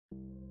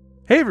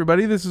Hey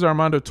everybody, this is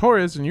Mando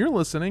Torres, and you're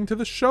listening to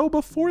the show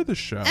before the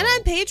show. And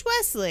I'm Paige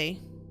Wesley.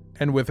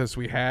 And with us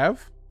we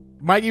have...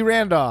 Mikey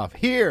Randolph,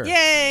 here.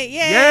 Yay,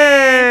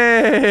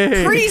 yay.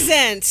 Yay!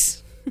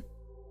 Present.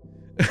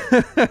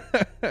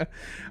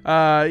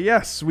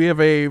 Yes, we have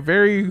a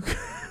very,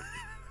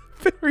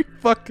 very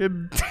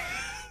fucking...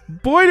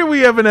 Boy, do we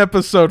have an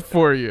episode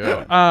for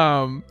you.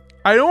 I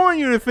don't want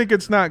you to think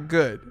it's not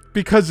good,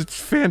 because it's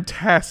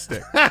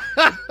fantastic.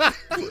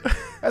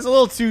 That's a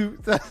little too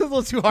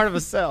hard of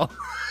a sell.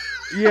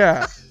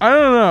 Yeah, I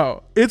don't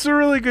know. It's a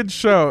really good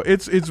show.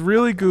 It's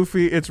really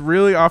goofy. It's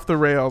really off the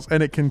rails,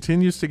 and it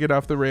continues to get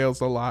off the rails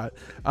a lot.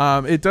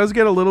 It does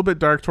get a little bit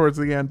dark towards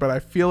the end, but I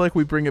feel like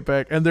we bring it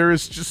back. And there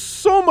is just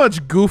so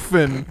much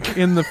goofing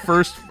in the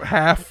first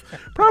half,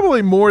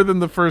 probably more than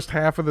the first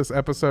half of this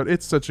episode.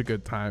 It's such a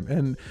good time,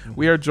 and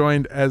we are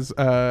joined as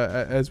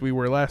we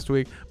were last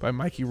week by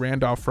Mikey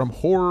Randolph from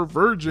Horror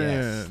Virgin.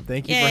 Yes.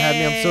 Thank you for having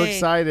me. I'm so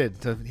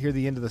excited to hear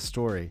the end of the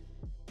story.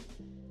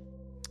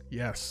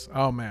 Yes.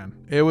 Oh man,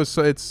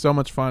 it's so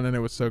much fun, and it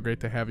was so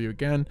great to have you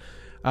again.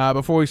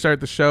 Before we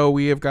start the show,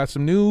 we have got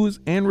some news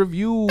and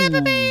reviews.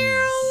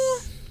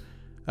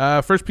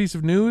 First piece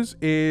of news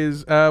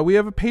is we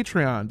have a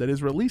Patreon that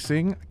is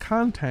releasing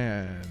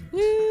content.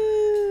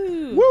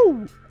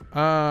 Woo!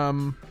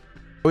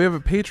 We have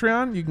a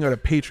Patreon. You can go to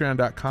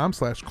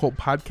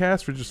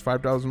patreon.com/cultpodcast for just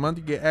 $5 a month.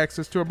 You get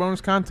access to our bonus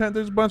content.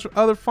 There's a bunch of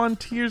other fun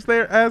tiers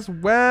there as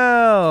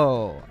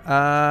well.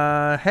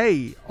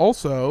 Hey,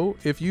 also,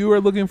 if you are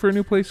looking for a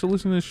new place to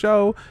listen to the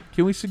show,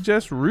 can we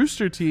suggest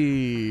Rooster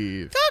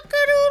Teeth?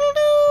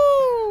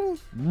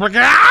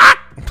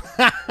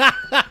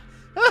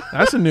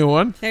 That's a new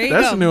one. There you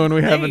That's go. a new one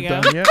we There haven't you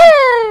go. done yet.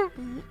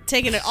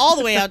 Taking it all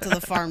the way out to the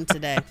farm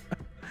today.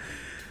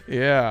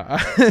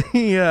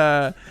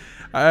 Yeah.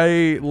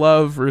 I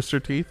love Rooster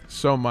Teeth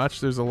so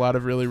much. There's a lot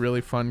of really,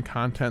 really fun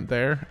content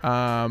there.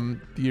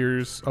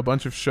 There's a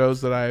bunch of shows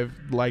that I've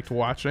liked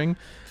watching.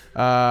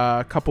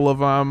 A couple of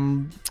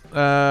them,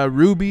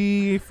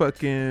 Ruby,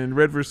 fucking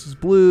Red vs.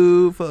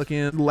 Blue,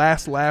 fucking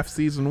Last Laugh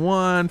Season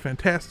 1,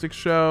 fantastic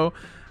show.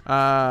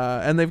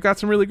 And they've got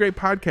some really great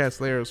podcasts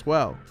there as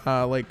well.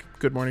 Like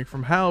Good Morning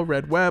from Hell,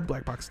 Red Web,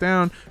 Black Box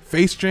Down,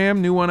 Face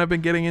Jam, new one I've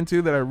been getting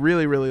into that I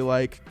really, really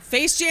like.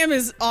 Face Jam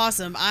is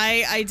awesome.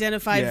 I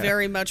identify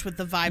very much with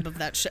the vibe of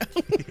that show.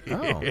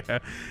 Oh. Yeah.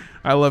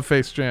 I love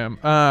Face Jam.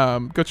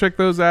 Go check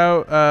those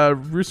out,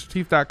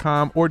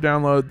 roosterteeth.com, or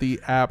download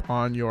the app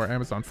on your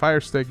Amazon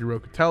Fire Stick, your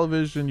Roku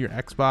television, your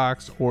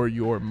Xbox, or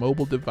your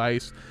mobile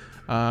device.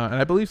 And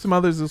I believe some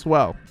others as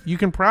well. You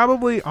can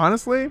probably,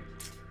 honestly...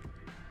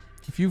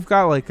 If you've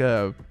got like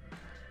a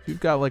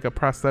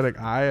prosthetic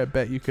eye, I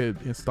bet you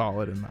could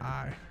install it in the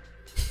eye,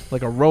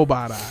 like a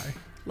robot eye,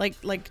 like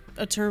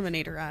a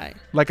Terminator eye,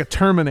 like a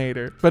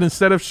Terminator. But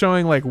instead of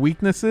showing like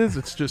weaknesses,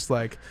 it's just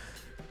like,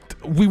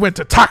 we went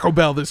to Taco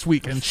Bell this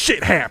week and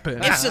shit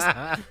happened. it's just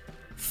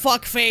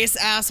fuck face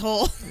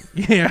asshole.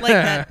 Yeah,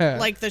 Like that,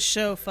 like the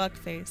show Fuck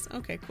Face.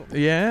 Okay, cool.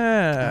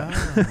 Yeah.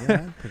 Yeah, pretty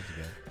good.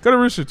 Go to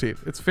Rooster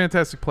Teeth. It's a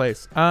fantastic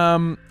place.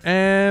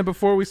 And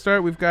before we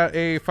start, we've got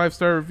a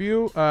 5-star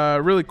review.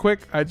 Really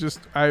quick, I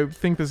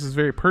think this is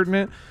very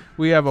pertinent.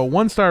 We have a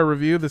 1-star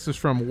review. This is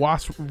from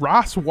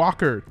Ross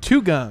Walker.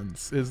 2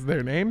 Guns is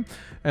their name.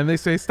 And they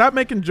say, stop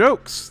making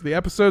jokes. The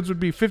episodes would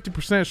be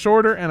 50%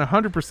 shorter and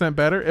 100%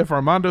 better if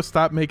Armando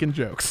stopped making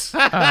jokes.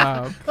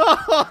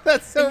 Oh,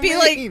 that's so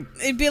mean.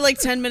 It'd be like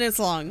 10 minutes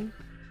long.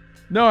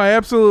 No, I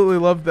absolutely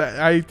love that.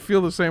 I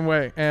feel the same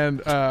way.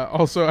 And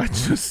also,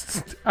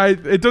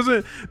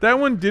 that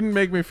one didn't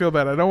make me feel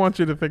bad. I don't want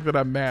you to think that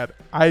I'm mad.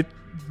 I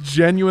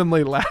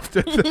genuinely laughed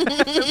at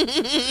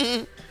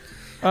that.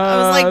 I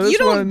was like, you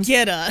don't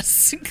get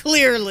us,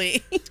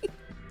 clearly.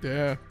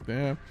 Yeah.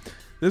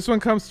 This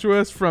one comes to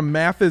us from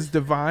Math is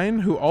Divine,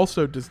 who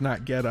also does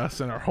not get us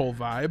and our whole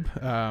vibe.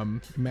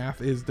 Math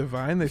is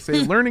Divine. They say,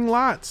 learning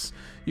lots.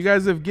 You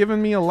guys have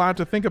given me a lot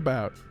to think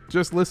about.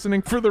 Just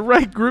listening for the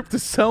right group to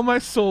sell my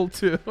soul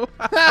to. Okay.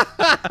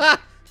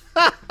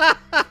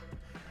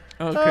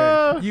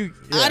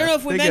 I don't know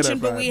if we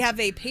mentioned, but we have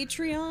a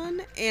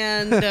Patreon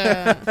and...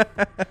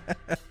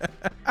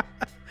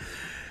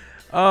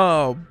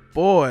 Oh,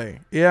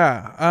 boy.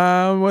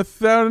 Yeah.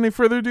 Without any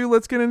further ado,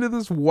 let's get into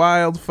this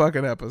wild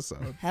fucking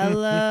episode.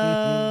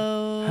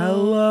 Hello.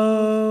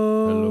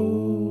 Hello.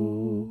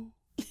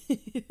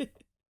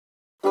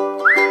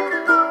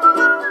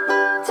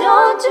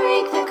 Don't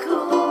drink the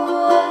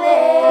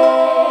Kool-Aid.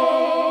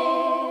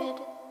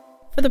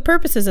 For the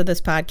purposes of this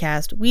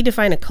podcast, we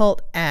define a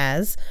cult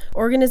as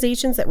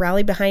organizations that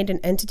rally behind an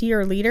entity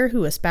or leader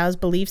who espouse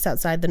beliefs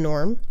outside the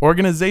norm.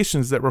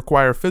 Organizations that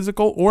require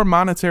physical or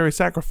monetary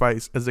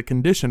sacrifice as a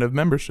condition of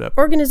membership.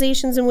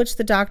 Organizations in which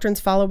the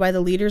doctrines followed by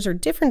the leaders are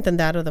different than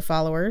that of the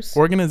followers.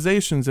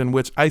 Organizations in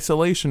which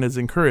isolation is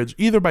encouraged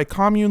either by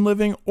commune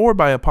living or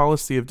by a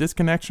policy of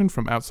disconnection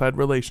from outside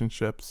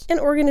relationships. And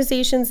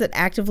organizations that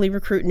actively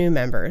recruit new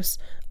members.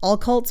 All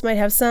cults might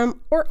have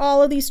some or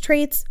all of these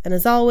traits, and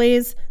as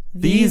always,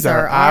 these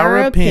are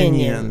our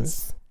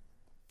opinions.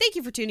 Thank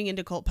you for tuning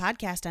into Cult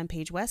Podcast. I'm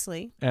Paige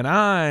Wesley. And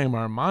I'm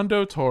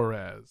Armando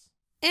Torres.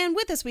 And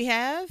with us we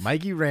have...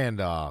 Mikey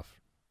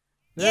Randolph.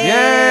 Yay!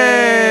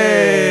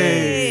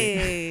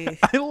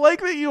 I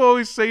like that you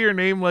always say your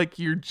name like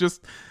you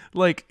just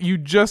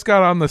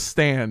got on the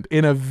stand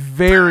in a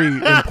very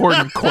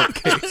important court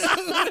case.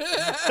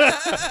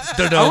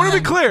 I want to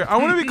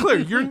be clear.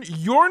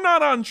 You're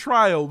not on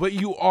trial, but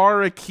you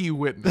are a key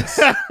witness.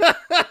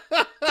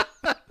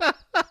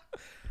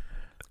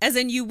 As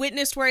in, you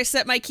witnessed where I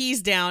set my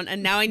keys down,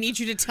 and now I need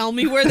you to tell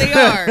me where they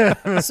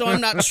are, so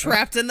I'm not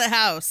trapped in the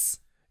house.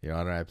 Your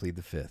Honor, I plead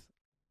the fifth.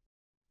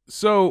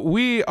 So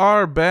we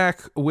are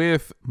back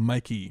with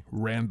Mikey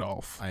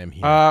Randolph. I am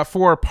here.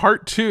 For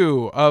part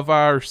 2 of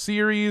our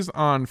series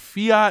on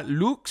Fiat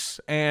Lux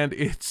and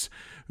its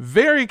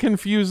very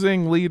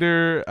confusing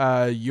leader,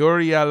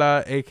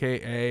 Uriella,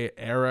 a.k.a.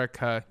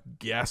 Erica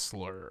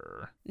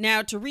Gessler.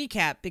 Now, to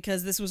recap,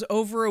 because this was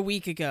over a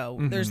week ago,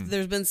 there's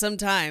been some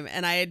time,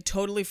 and I had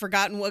totally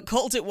forgotten what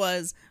cult it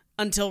was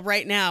until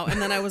right now, and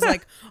then I was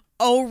like,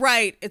 oh,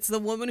 right, it's the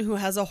woman who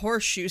has a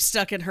horseshoe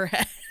stuck in her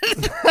head.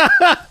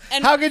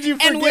 And, how could you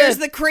forget? And where's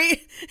the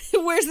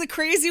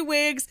crazy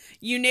wigs?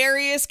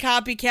 Unarius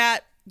copycat.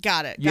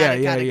 Got it. Got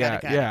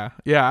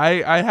it.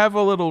 I have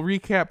a little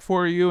recap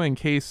for you in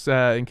case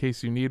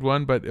you need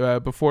one.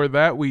 But before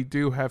that, we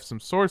do have some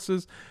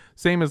sources.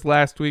 Same as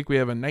last week, we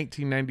have a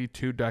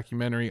 1992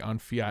 documentary on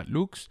Fiat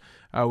Lux.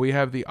 We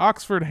have the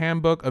Oxford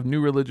Handbook of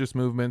New Religious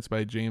Movements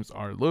by James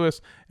R.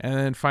 Lewis. And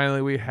then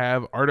finally, we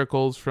have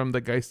articles from the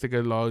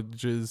Geistige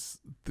Lodges.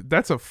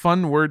 That's a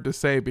fun word to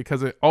say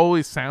because it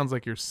always sounds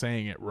like you're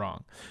saying it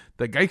wrong.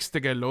 The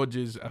Geistige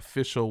Lodges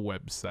official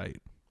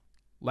website.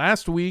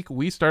 Last week,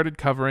 we started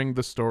covering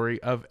the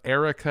story of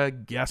Erica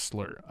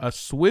Gessler, a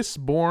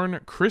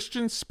Swiss-born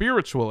Christian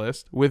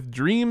spiritualist with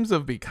dreams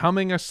of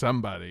becoming a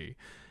somebody.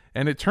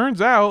 And it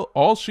turns out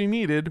all she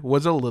needed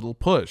was a little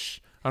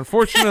push.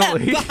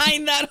 Unfortunately,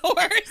 behind that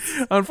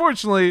horse.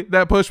 Unfortunately,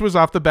 that push was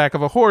off the back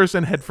of a horse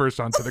and headfirst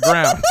onto the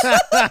ground.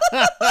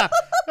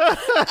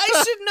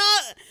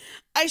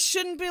 I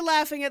shouldn't be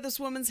laughing at this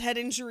woman's head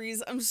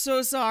injuries. I'm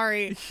so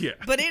sorry. Yeah.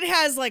 But it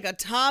has like a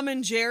Tom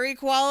and Jerry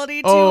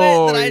quality to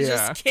it that I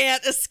just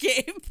can't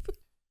escape.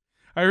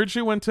 I heard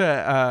she went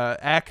to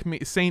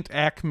St.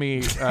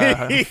 Acme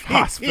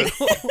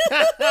Hospital.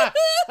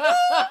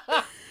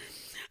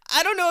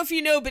 I don't know if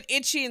you know, but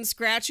Itchy and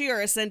Scratchy are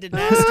ascended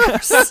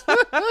masters.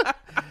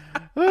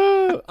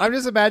 I'm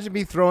just imagining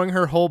me throwing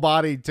her whole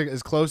body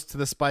as close to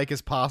the spike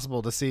as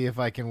possible to see if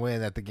I can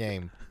win at the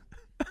game.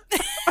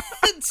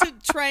 To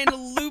trying to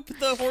loop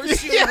the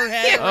horseshoe in her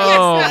head.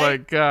 Oh my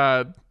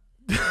god.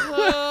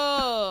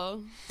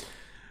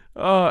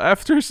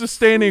 After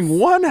sustaining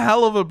one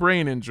hell of a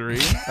brain injury,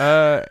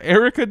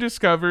 Erica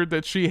discovered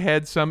that she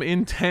had some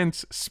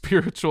intense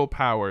spiritual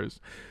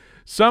powers.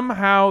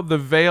 Somehow the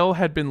veil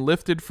had been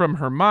lifted from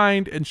her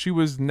mind and she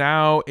was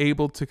now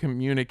able to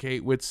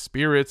communicate with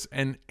spirits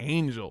and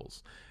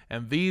angels.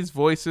 And these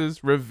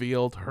voices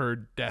revealed her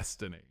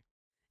destiny.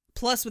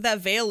 Plus, with that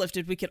veil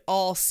lifted, we could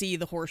all see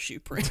the horseshoe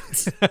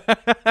print.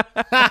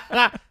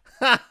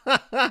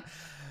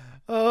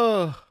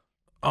 Oh,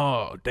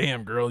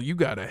 damn, girl, you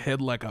got a head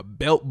like a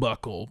belt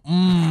buckle.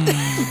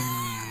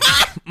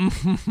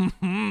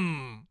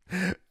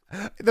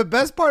 The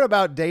best part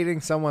about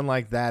dating someone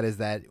like that is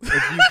that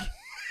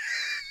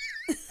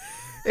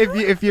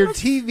if your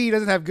TV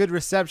doesn't have good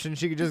reception,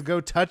 she could just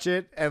go touch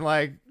it and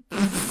like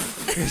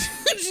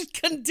just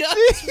conduct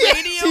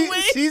radio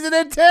waves. She's an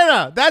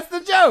antenna. That's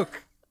the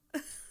joke.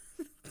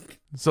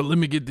 So let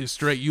me get this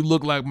straight. You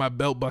look like my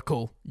belt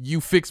buckle. You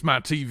fix my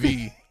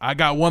TV. I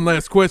got one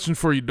last question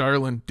for you,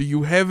 darling. Do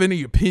you have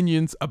any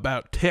opinions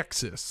about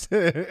Texas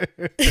and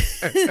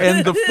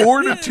the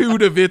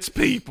fortitude of its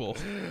people?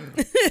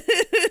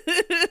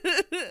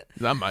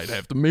 I might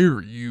have to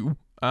marry you.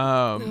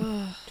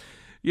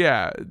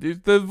 Yeah,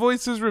 the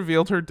voices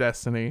revealed her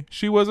destiny.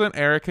 She wasn't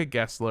Erica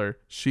Gessler.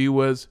 She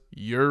was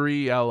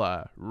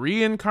Uriella,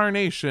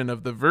 reincarnation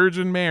of the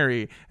Virgin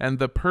Mary and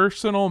the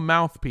personal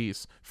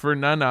mouthpiece for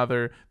none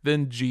other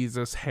than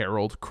Jesus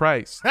Herald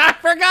Christ. I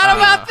forgot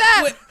about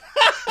that!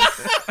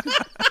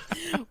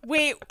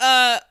 Wait,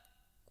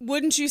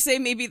 wouldn't you say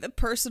maybe the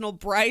personal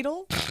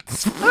bridal?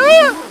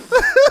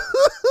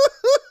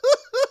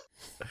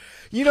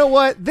 You know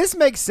what? This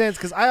makes sense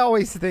because I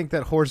always think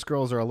that horse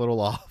girls are a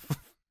little off.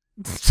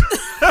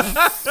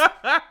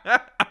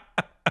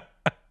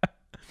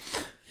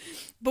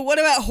 But what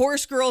about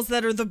horse girls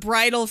that are the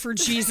bridal for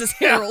Jesus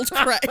Herald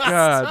Christ?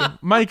 God,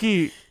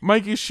 Mikey,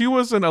 she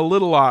wasn't a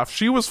little off.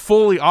 She was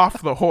fully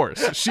off the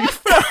horse. She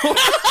fell.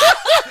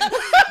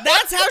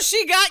 That's how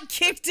she got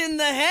kicked in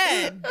the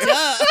head.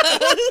 Duh.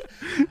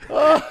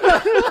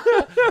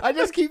 I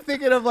just keep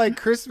thinking of like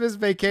Christmas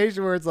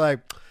Vacation where it's like,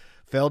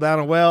 fell down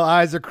a well,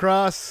 eyes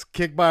across,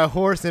 kicked by a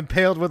horse,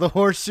 impaled with a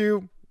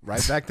horseshoe,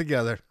 right back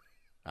together.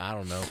 I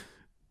don't know.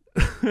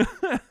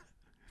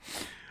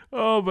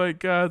 Oh my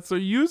God. So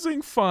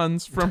using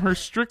funds from her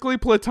strictly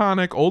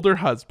platonic older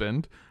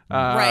husband,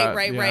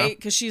 Right.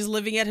 Because she's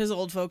living at his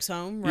old folks'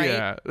 home, right?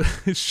 Yeah.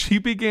 She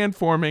began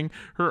forming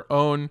her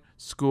own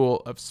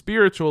school of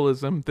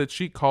spiritualism that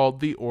she called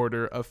the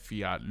Order of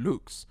Fiat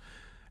Lux.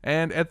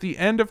 And at the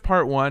end of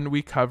part 1,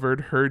 we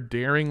covered her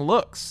daring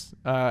looks.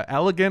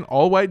 Elegant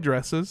all-white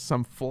dresses,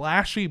 some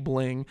flashy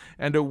bling,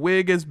 and a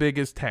wig as big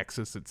as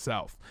Texas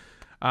itself.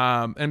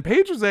 And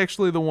Paige was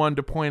actually the one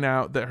to point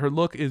out that her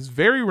look is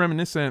very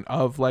reminiscent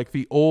of like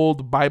the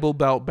old Bible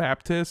Belt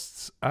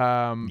Baptists,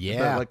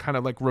 the, like kind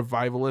of like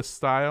revivalist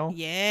style.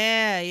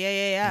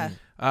 Yeah.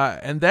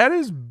 And that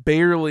is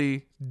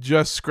barely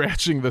just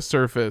scratching the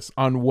surface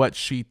on what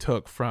she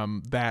took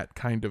from that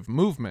kind of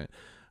movement.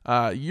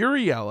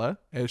 Uriella,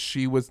 as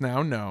she was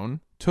now known,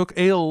 took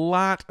a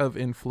lot of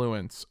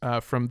influence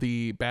from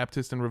the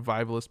Baptist and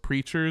revivalist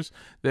preachers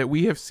that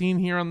we have seen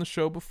here on the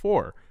show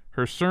before.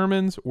 Her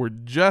sermons were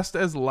just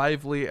as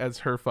lively as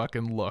her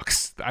fucking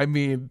looks. I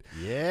mean,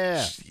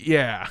 yeah.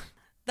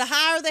 The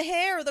higher the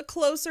hair, the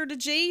closer to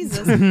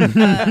Jesus.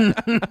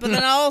 But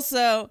then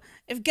also,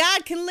 if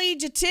God can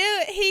lead you to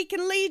it, he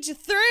can lead you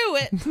through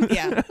it.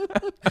 Yeah.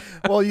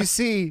 Well, you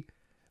see,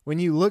 when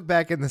you look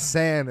back in the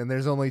sand and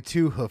there's only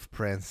 2 hoof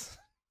prints.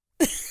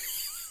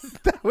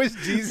 That was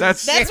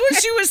Jesus. That's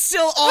when she was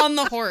still on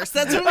the horse.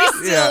 That's when we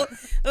still,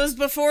 it was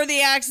before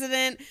the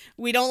accident.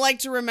 We don't like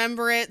to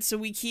remember it, so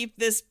we keep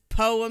this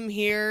poem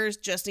here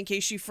just in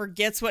case she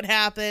forgets what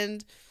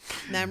happened.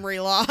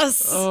 Memory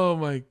loss. Oh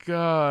my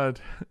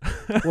God.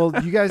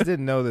 Well, you guys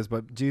didn't know this,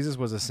 but Jesus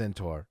was a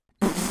centaur.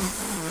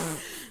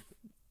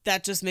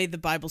 That just made the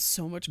Bible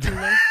so much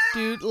cooler,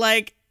 dude.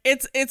 Like,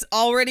 it's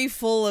already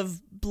full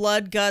of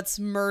blood, guts,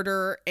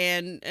 murder,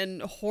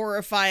 and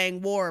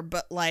horrifying war,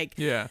 but like,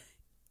 yeah.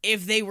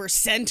 If they were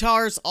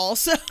centaurs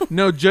also.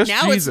 No, just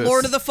now Jesus. It's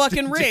Lord of the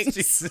fucking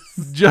Rings.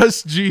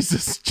 Just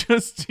Jesus.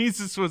 Just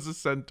Jesus was a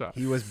centaur.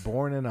 He was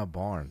born in a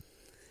barn.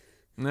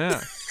 Yeah.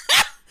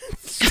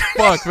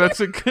 Fuck, that's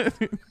a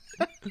good...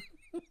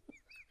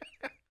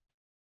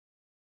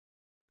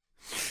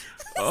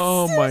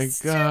 Oh my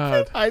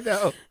God. I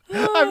know.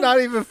 I'm not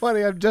even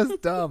funny. I'm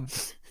just dumb.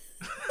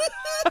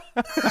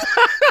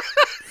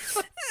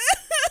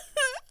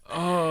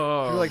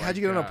 Oh, you're like, how'd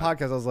you get on a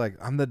podcast? I was like,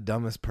 I'm the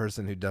dumbest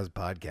person who does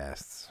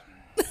podcasts.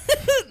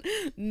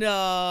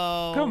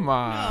 No. Come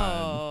on.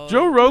 No,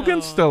 Joe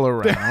Rogan's still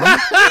around.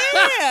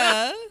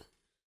 Yeah.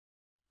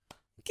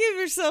 Give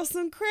yourself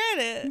some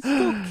credit.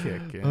 Still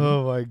kicking.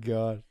 Oh my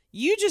God.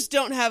 You just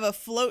don't have a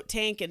float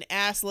tank and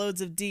ass loads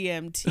of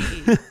DMT.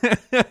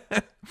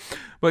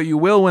 But you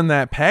will when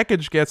that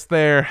package gets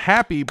there.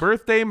 Happy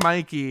birthday,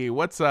 Mikey.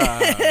 What's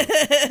up?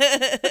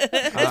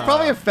 It's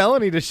probably a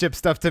felony to ship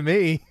stuff to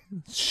me.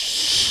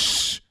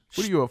 Shh.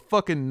 What are you, a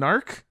fucking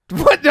narc?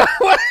 What? No.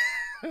 What?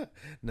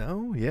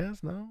 No.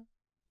 Yes. No.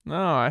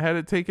 No, I had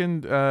it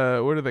taken,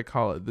 what do they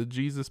call it? The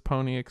Jesus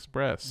Pony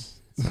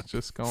Express. It's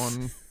just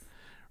going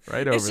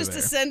right over there. It's just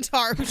a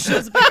centaur who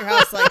shows up at your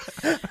house like,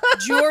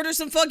 did you order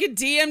some fucking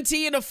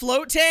DMT in a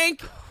float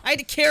tank? I had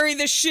to carry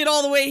this shit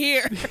all the way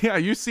here. Yeah,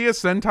 you see a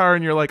centaur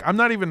and you're like, I'm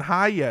not even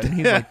high yet. And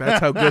he's like, that's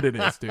how good it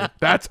is, dude.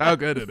 That's how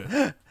good it is.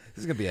 This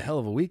is going to be a hell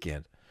of a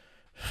weekend.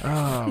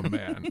 Oh,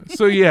 man.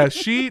 So, yeah,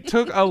 she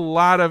took a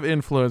lot of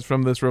influence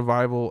from this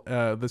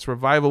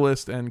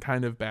revivalist and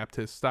kind of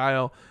Baptist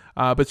style.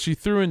 But she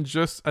threw in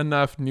just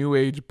enough New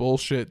Age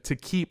bullshit to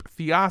keep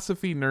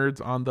theosophy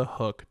nerds on the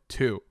hook,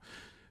 too.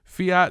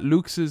 Fiat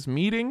Lux's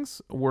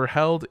meetings were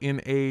held in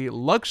a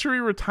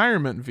luxury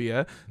retirement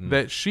villa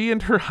that she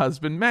and her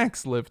husband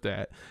Max lived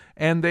at.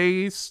 And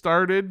they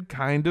started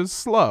kind of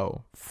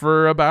slow.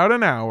 For about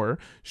an hour,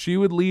 she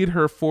would lead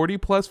her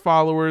 40-plus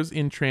followers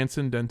in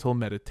transcendental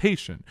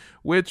meditation,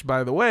 which,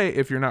 by the way,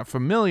 if you're not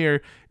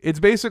familiar, it's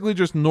basically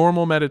just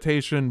normal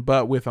meditation,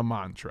 but with a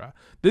mantra.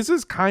 This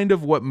is kind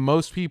of what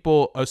most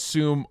people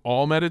assume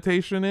all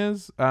meditation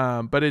is,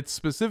 but it's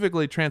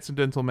specifically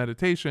transcendental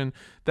meditation.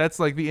 That's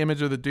like the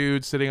image of the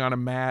dude sitting on a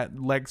mat,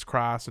 legs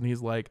crossed, and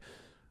he's like,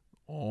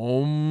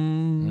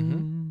 Om...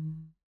 Mm-hmm.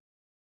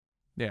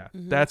 Yeah,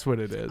 that's what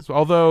it is.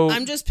 Although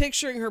I'm just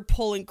picturing her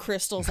pulling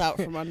crystals out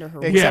from under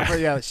her. Except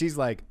for, she's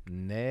like,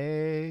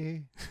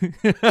 nay.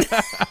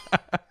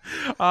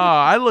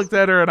 I looked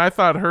at her and I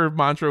thought her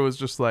mantra was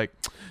just like,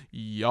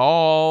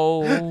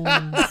 y'all.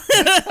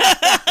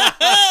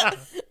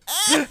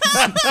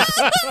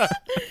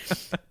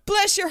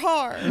 Bless your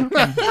heart.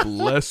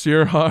 Bless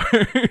your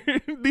heart.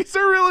 These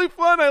are really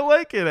fun. I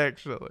like it,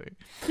 actually.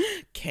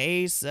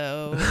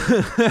 Queso.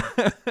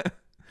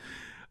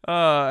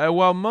 And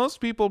while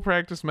most people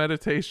practice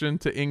meditation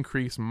to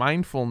increase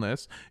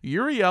mindfulness,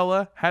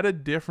 Uriella had a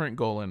different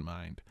goal in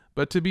mind.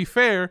 But to be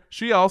fair,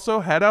 she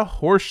also had a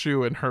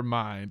horseshoe in her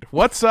mind.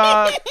 What's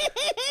up?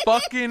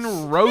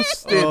 Fucking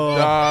roasted,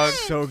 dog.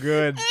 So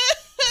good.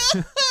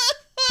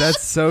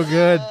 That's so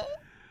good.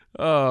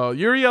 Oh,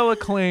 Uriella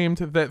claimed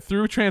that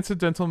through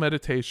transcendental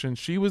meditation,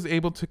 she was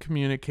able to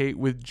communicate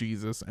with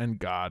Jesus and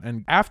God.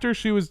 And after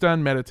she was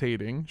done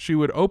meditating, she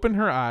would open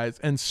her eyes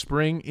and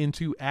spring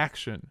into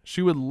action.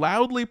 She would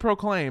loudly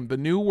proclaim the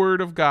new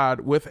word of God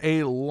with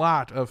a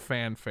lot of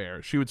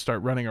fanfare. She would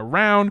start running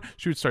around,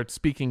 she would start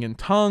speaking in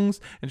tongues,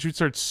 and she would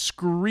start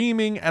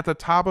screaming at the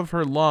top of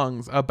her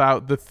lungs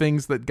about the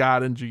things that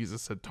God and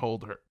Jesus had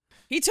told her.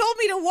 He told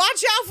me to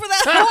watch out for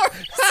that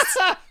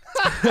horse.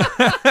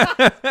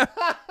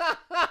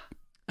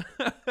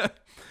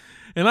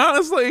 And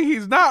honestly,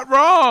 he's not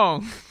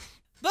wrong.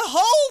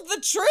 Behold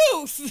the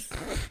truth.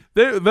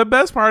 The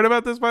best part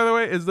about this, by the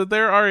way, is that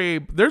there are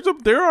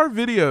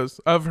videos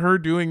of her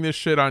doing this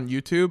shit on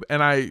YouTube,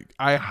 and I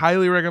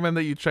highly recommend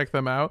that you check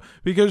them out,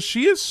 because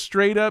she is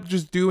straight up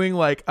just doing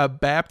like a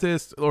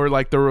Baptist or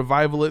like the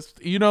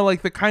revivalist, you know,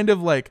 like the kind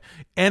of like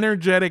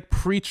energetic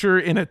preacher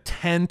in a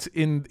tent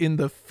in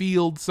the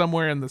field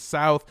somewhere in the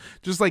South,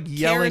 just like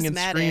yelling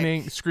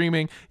and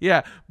screaming.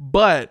 Yeah,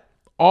 but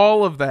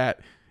all of that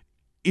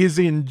is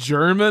in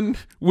German,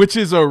 which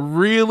is a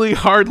really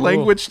hard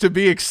language to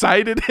be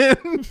excited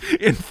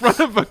in front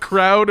of a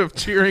crowd of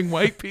cheering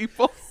white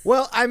people.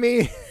 Well, I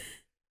mean,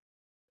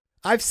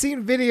 I've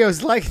seen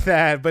videos like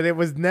that, but it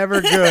was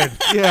never good.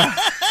 Yeah.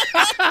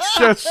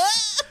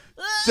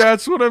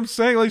 That's what I'm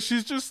saying. Like,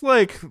 she's just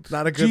like,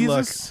 not a good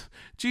look.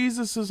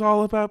 Jesus is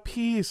all about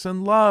peace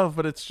and love,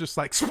 but it's just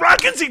like,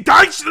 Sprachen Sie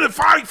Deutsch in the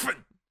Pfeifen.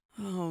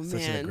 Oh, Such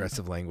man. an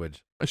aggressive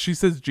language. She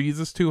says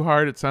Jesus too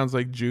hard. It sounds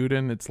like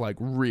Juden. It's like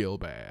real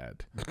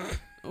bad.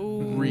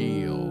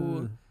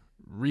 Ooh.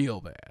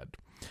 Real bad.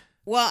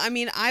 Well, I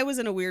mean, I was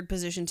in a weird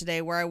position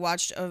today where I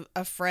watched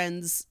a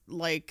friend's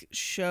like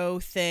show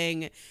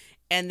thing,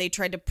 and they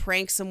tried to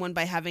prank someone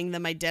by having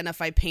them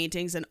identify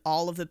paintings, and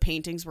all of the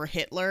paintings were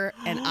Hitler,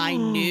 and I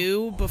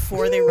knew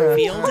before they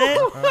revealed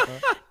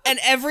it. And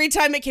every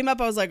time it came up,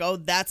 I was like, oh,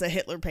 that's a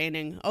Hitler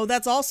painting. Oh,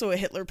 that's also a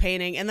Hitler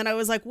painting. And then I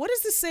was like, what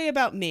does this say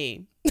about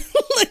me?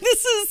 Like,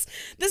 this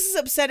is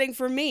upsetting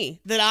for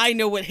me that I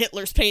know what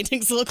Hitler's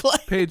paintings look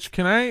like. Paige,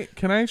 can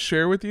I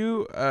share with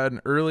you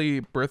an early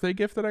birthday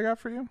gift that I got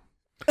for you?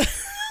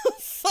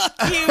 Fuck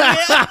you,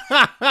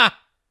 man.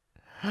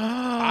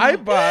 I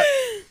bought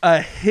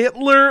a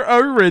Hitler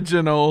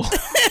original.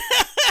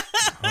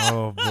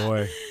 Oh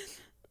boy.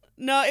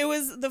 No, it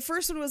was, the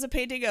first one was a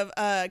painting of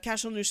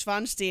Cashel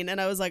Neuschwanstein,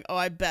 and I was like, oh,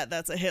 I bet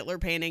that's a Hitler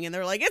painting. And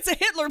they're like, it's a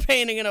Hitler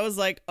painting. And I was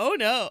like, oh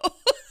no.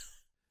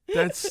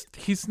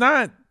 He's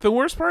not, the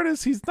worst part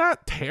is he's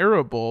not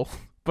terrible,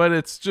 but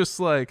it's just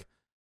like.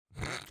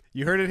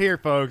 You heard it here,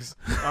 folks.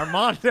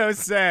 Armando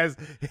says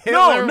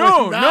Hitler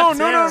No.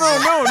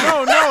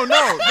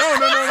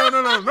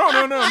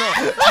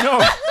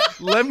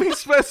 Let me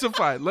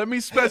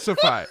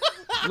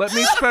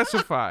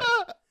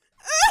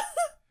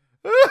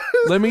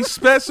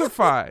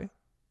specify.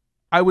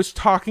 I was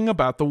talking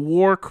about the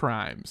war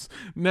crimes.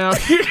 Now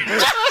here.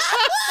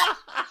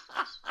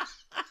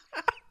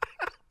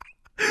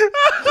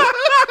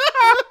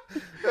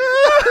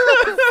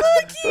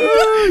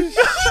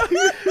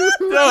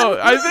 No,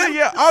 I think,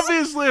 yeah,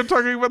 obviously I'm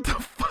talking about the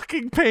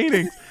fucking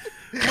paintings.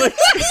 Like,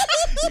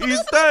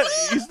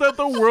 he's not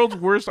the world's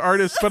worst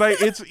artist, but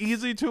it's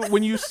easy to,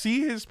 when you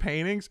see his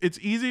paintings, it's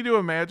easy to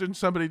imagine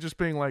somebody just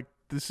being like,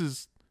 this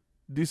is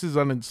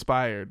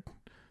uninspired.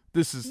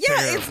 This is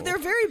terrible. They're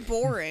very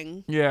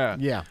boring.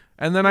 Yeah.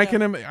 And then I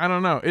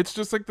don't know. It's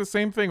just like the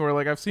same thing where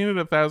like I've seen it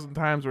 1,000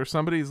 times where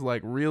somebody's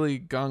like really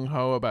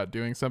gung-ho about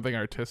doing something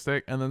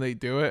artistic, and then they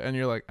do it and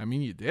you're like, I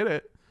mean, you did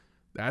it.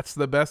 That's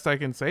the best I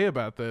can say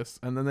about this.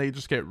 And then they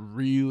just get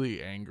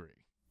really angry.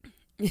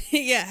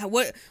 Yeah.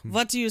 What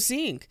do you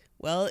think?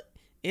 Well,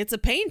 it's a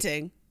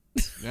painting.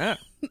 Yeah.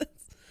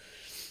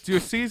 Do you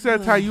see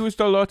that I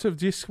used a lot of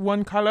this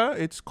one color?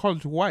 It's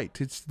called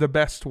white. It's the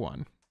best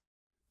one.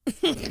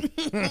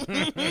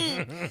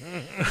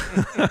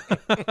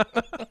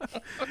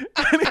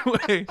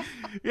 Anyway,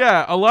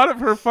 yeah, a lot of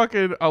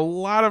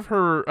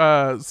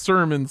her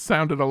sermons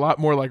sounded a lot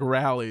more like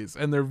rallies,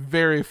 and they're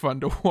very fun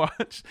to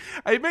watch.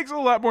 It makes a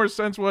lot more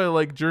sense why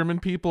like German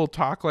people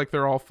talk like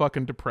they're all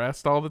fucking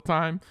depressed all the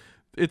time.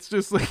 It's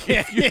just like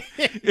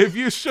if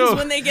you show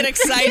when they get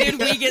excited,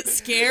 we get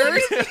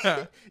scared.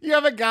 Yeah. You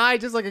have a guy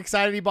just like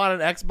excited he bought an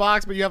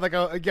Xbox, but you have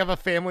a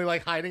family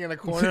like hiding in a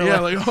corner. Yeah,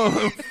 like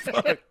oh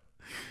fuck.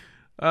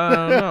 I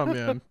don't know,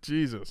 man.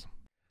 Jesus.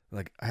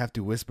 Like, I have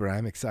to whisper,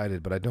 I'm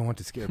excited, but I don't want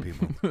to scare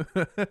people.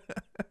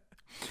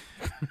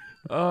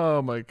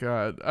 Oh, my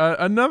God.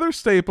 Another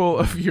staple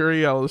of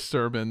Uriella's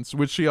sermons,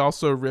 which she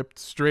also ripped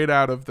straight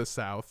out of the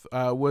South,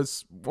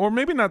 was, or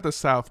maybe not the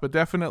South, but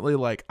definitely,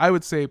 like, I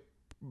would say,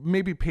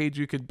 maybe Paige,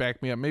 you could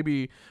back me up,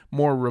 maybe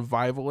more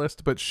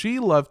revivalist, but she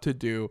loved to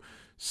do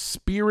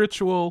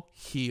spiritual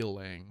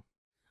healing.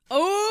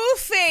 Oh,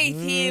 faith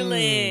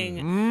healing.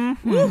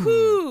 Mm-hmm.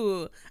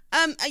 Woohoo.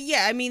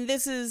 Yeah, I mean,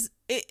 this is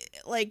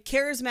like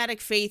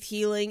charismatic faith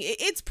healing.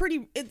 It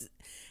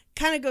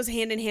kind of goes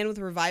hand in hand with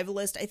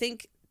revivalist. I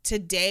think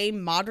today,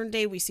 modern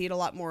day, we see it a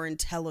lot more in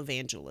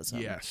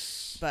televangelism.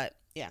 Yes. But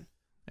yeah.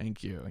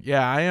 Thank you.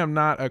 Yeah, I am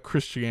not a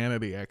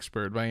Christianity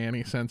expert by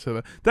any sense of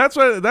it. That's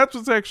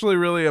what's actually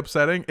really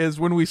upsetting is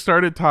when we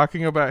started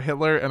talking about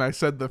Hitler and I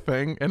said the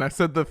thing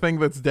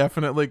that's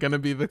definitely going to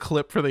be the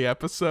clip for the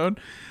episode.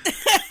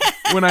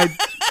 when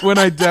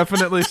I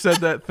definitely said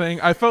that thing,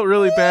 I felt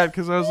really bad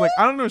because I was like,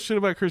 I don't know shit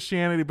about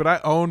Christianity, but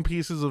I own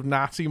pieces of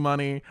Nazi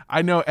money.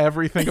 I know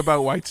everything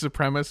about white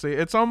supremacy.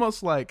 It's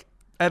almost like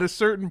at a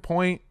certain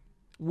point,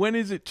 when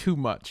is it too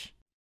much?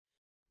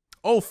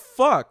 Oh,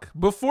 fuck.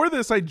 Before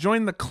this, I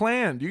joined the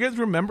Klan. Do you guys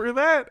remember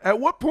that? At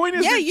what point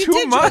is it too much? Yeah, you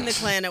did join the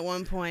Klan at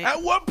one point.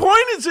 At what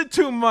point is it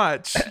too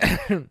much?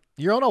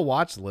 You're on a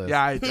watch list.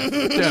 Yeah,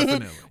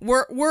 definitely.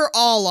 We're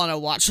all on a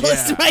watch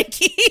list,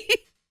 Mikey.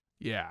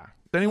 Yeah.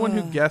 Anyone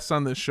who guests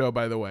on this show,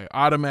 by the way,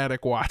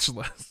 automatic watch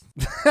list.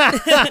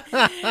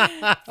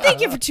 Thank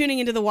you for tuning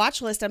into the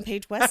watch list. I'm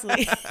Paige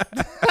Wesley.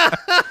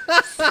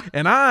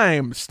 And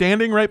I'm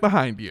standing right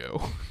behind you.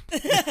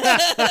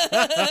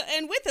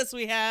 And with us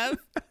we have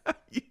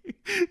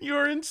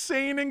your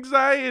insane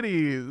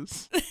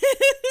anxieties.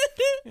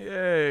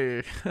 Yay.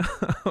 Okay.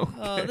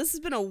 Oh, this has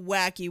been a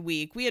wacky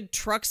week. We had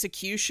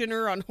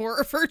Truxecutioner on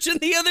Horror Virgin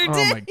the other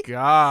day. Oh my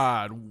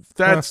god.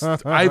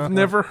 I've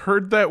never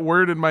heard that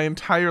word in my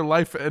entire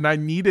life, and I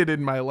need it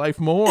in my life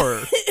more.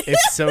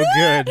 It's so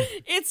good.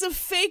 It's a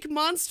fake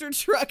monster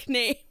truck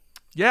name.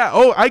 Yeah.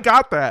 Oh, I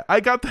got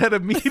that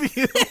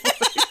immediately.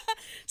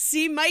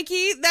 See,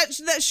 Mikey,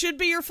 that should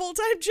be your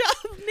full-time job.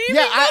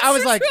 Yeah, I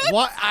was like,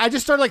 what? I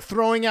just started like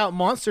throwing out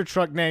monster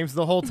truck names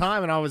the whole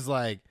time, and I was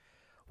like,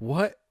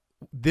 what?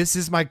 This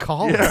is my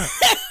calling. Yeah.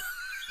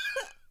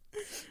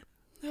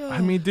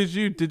 I mean, did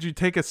you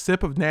take a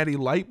sip of Natty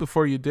Light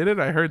before you did it?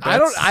 I heard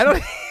that. I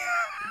don't.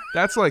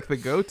 That's like the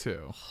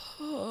go-to.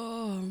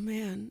 Oh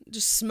man,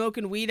 just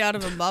smoking weed out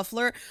of a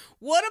muffler.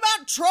 What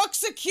about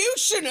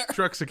Truxecutioner?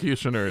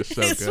 Truxecutioner is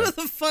so This good. was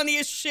the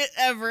funniest shit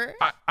ever.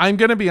 I'm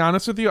gonna be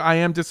honest with you. I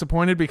am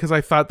disappointed because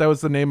I thought that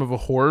was the name of a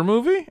horror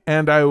movie,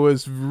 and I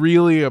was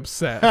really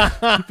upset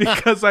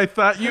because I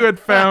thought you had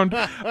found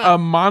a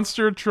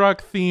monster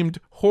truck themed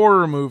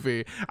horror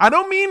movie. I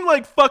don't mean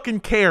like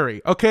fucking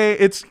Carrie.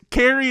 Okay,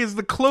 Carrie is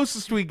the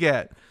closest we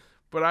get.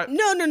 But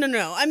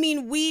No. I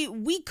mean,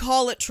 we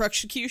call it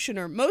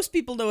Truxecutioner. Most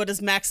people know it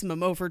as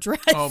Maximum Overdrive.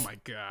 Oh my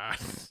god!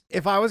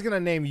 If I was gonna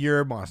name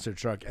your monster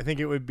truck, I think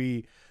it would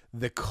be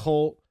the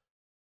Colt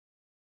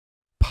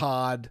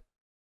Pod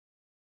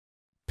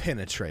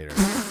Penetrator.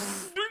 No,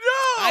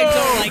 I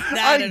don't like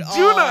that at all. I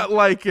do not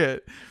like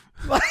it.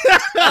 Clearly,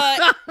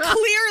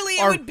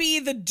 it would be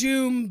the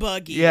Doom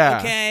Buggy. Yeah.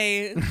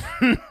 Okay.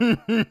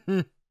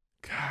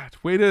 God,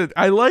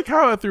 I like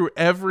how through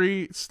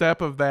every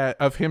step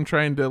of him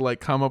trying to like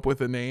come up with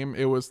a name,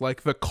 it was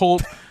like the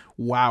Colt.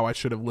 Wow, I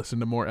should have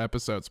listened to more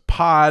episodes.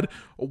 Pod.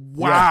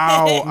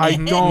 Wow,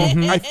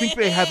 I think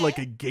they had like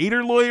a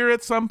Gator lawyer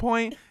at some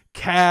point.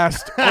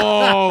 West.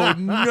 Oh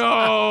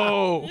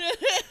no!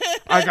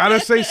 I gotta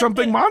say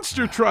something.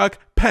 Monster truck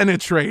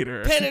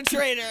penetrator. And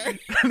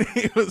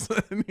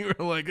you were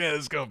like, "Yeah,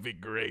 it's gonna be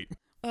great."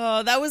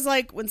 Oh, that was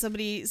like when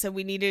somebody said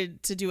we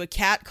needed to do a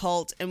cat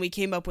cult, and we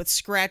came up with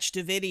Scratch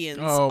Davidians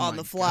on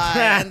the fly.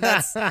 And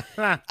that's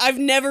I've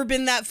never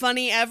been that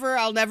funny ever.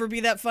 I'll never be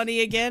that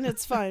funny again.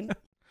 It's fine.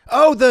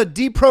 Oh, the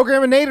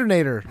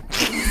deprograminator.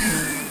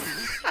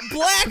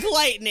 Black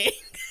Lightning.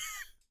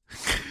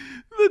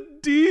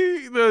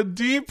 The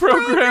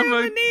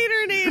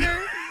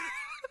deprograminator.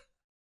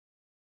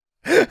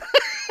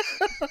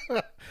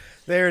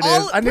 There it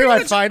is. I knew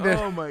I'd find it.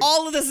 Oh my.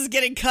 All of this is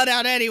getting cut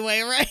out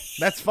anyway, right?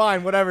 That's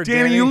fine. Whatever,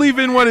 Danny. You leave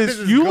in what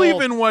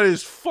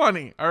is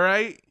funny. All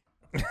right.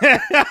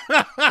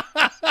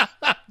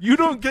 You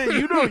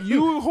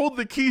hold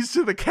the keys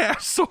to the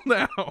castle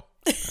now.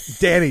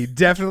 Danny,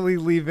 definitely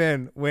leave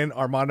in when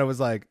Armando was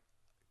like,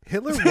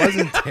 Hitler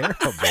wasn't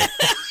terrible.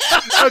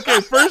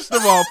 Okay, first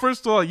of all,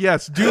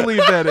 yes, do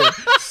leave that in.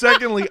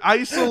 Secondly,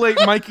 isolate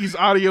Mikey's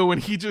audio when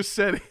he just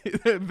said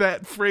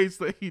that phrase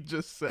that he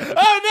just said.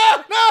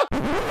 Oh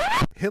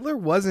no! Hitler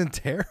wasn't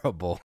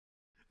terrible.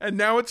 And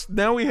now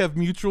we have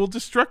mutual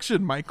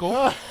destruction,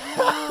 Michael.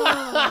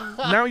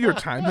 Now your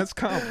time has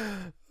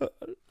come.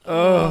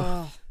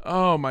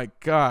 Oh my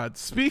God.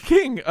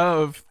 Speaking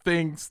of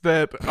things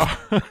that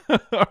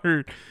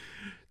are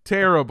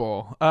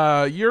terrible,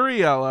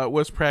 Uriella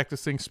was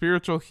practicing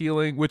spiritual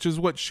healing, which is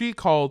what she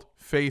called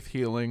faith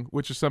healing,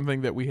 which is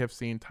something that we have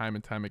seen time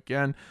and time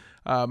again.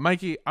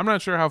 Mikey, I'm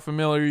not sure how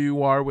familiar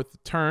you are with the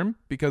term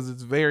because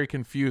it's very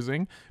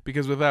confusing,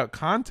 because without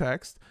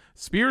context,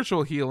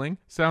 spiritual healing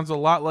sounds a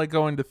lot like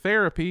going to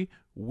therapy,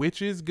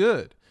 which is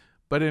good.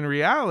 But in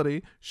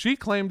reality, she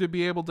claimed to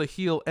be able to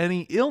heal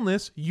any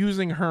illness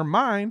using her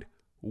mind,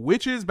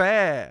 which is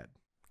bad.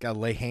 Gotta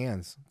lay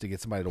hands to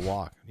get somebody to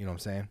walk. You know what I'm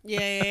saying?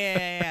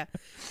 Yeah.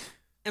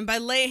 And by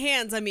lay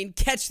hands, I mean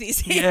catch these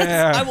hands.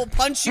 Yeah. I will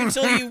punch you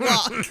till you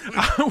walk.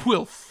 I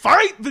will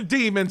fight the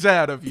demons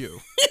out of you.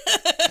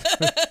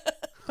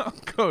 I'll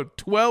go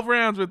 12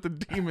 rounds with the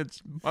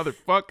demons,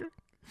 motherfucker.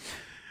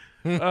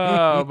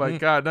 Oh my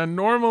God. Now,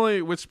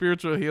 normally with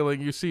spiritual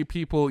healing, you see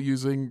people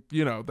using,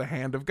 the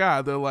hand of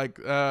God. They're like,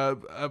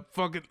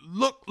 fucking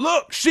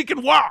look, she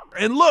can walk,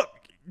 and look,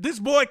 this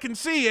boy can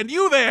see, and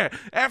you there.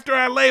 After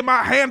I lay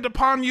my hand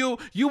upon you,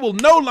 you will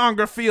no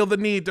longer feel the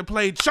need to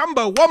play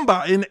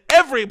Chumbawamba in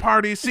every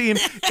party scene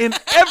in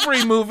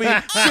every movie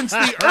since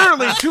the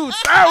early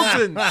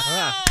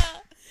 2000s.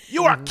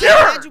 You are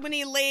cured. Imagine when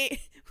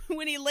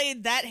he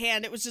laid that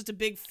hand, it was just a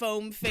big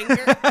foam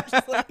finger.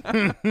 Just like,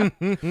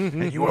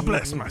 and you are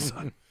blessed, my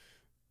son.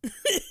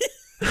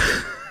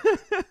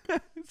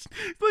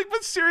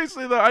 But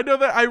seriously though, I know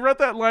that I read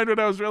that line when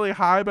I was really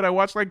high, but I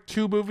watched like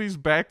 2 movies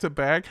back to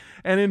back,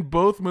 and in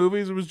both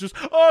movies it was just,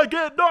 I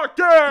get knocked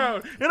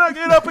down and I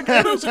get up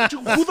again. I was like,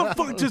 dude, who the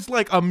fuck? Just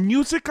like a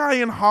music guy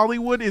in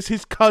Hollywood is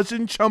his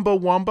cousin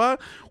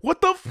Chumbawamba?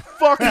 What the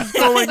fuck is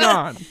going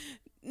on?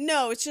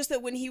 No, it's just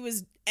that when he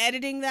was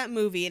editing that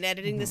movie and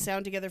editing the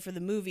sound together for the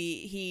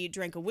movie, he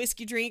drank a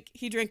whiskey drink,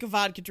 he drank a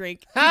vodka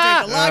drink, he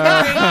drank a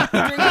lager drink, he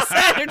drank a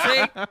cider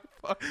drink.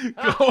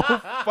 Go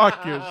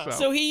fuck yourself.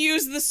 So he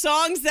used the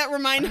songs that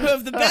remind him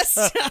of the best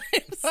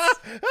times.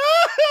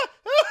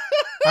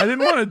 I didn't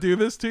want to do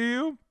this to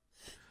you.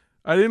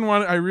 I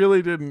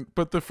really didn't.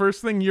 But the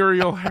first thing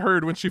Uriel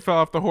heard when she fell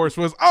off the horse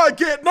was, I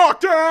get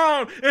knocked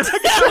down! And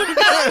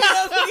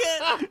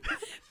I get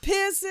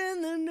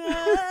Pissing the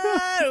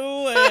night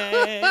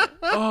away.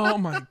 Oh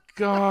my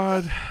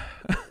God.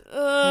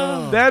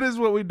 That is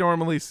what we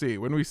normally see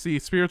when we see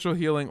spiritual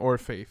healing or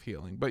faith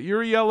healing. But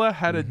Uriella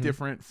had a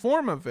different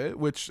form of it,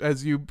 which,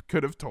 as you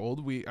could have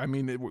told,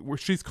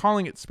 she's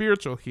calling it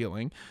spiritual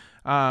healing.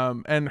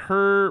 And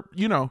her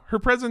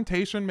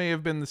presentation may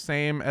have been the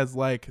same as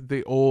like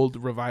the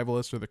old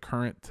revivalist or the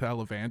current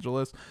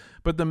televangelist,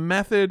 but the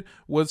method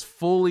was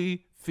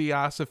fully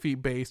theosophy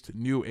based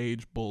new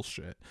age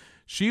bullshit.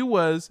 She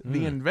was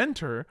the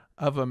inventor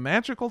of a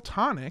magical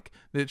tonic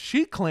that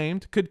she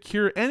claimed could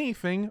cure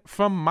anything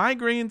from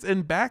migraines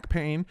and back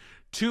pain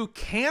to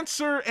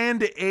cancer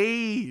and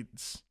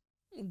AIDS.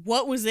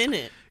 What was in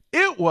it?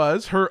 It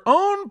was her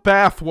own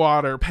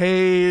bathwater,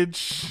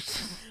 Paige.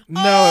 No,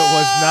 it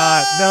was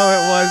not. No,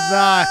 it was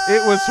not.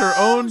 It was her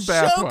own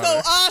bathwater.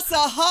 Shoko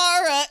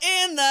Asahara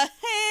in the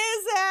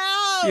his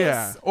house.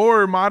 Yeah,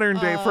 or modern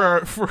day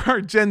for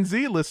our Gen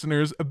Z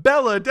listeners,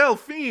 Bella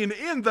Delphine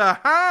in the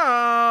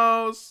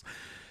house.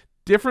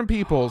 Different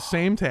people,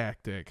 same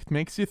tactic.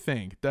 Makes you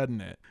think,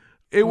 doesn't it?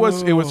 It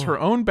was her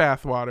own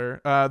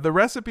bathwater. The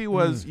recipe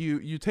was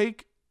you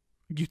take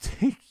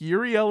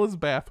Uriella's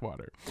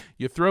bathwater,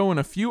 you throw in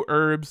a few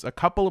herbs, a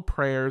couple of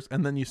prayers,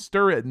 and then you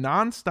stir it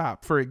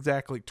nonstop for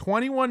exactly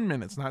 21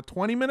 minutes, not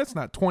 20 minutes,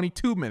 not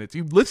 22 minutes.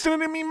 You listening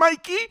to me,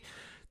 Mikey?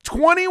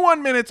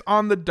 21 minutes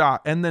on the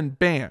dot, and then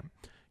bam,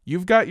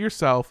 you've got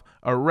yourself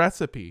a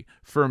recipe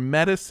for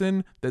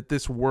medicine that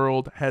this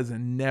world has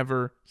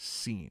never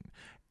seen.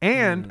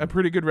 And a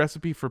pretty good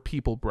recipe for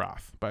people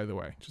broth, by the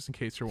way, just in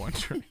case you're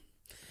wondering.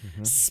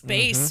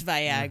 Space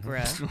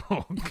Viagra.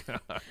 Oh,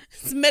 God.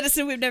 It's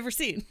medicine we've never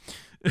seen.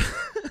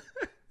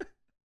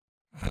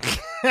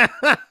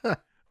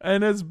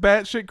 And as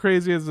batshit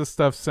crazy as this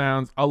stuff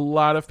sounds, a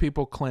lot of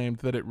people claimed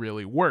that it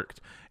really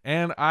worked.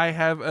 And I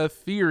have a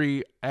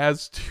theory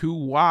as to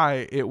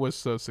why it was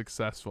so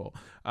successful.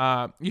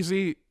 You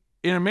see,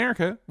 in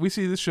America, we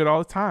see this shit all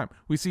the time.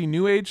 We see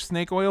new age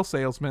snake oil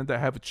salesmen that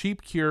have a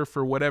cheap cure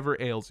for whatever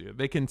ails you.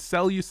 They can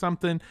sell you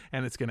something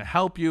and it's going to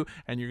help you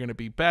and you're going to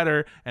be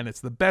better and it's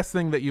the best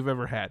thing that you've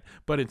ever had.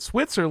 But in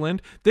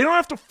Switzerland, they don't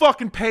have to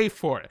fucking pay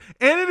for it.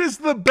 And it is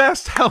the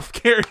best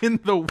healthcare in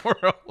the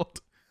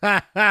world.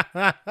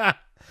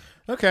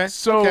 Okay.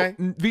 So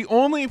the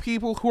only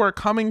people who are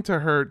coming to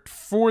her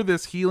for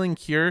this healing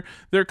cure,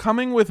 they're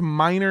coming with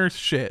minor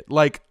shit.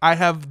 Like, I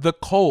have the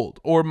cold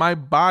or my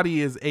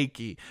body is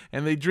achy,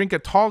 and they drink a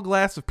tall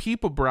glass of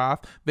people broth.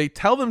 They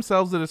tell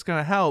themselves that it's going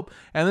to help,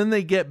 and then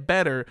they get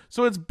better.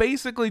 So it's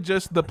basically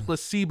just the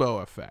placebo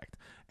effect.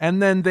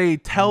 And then they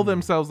tell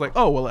themselves like,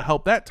 oh, well, it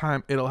helped that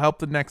time. It'll help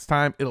the next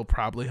time. It'll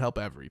probably help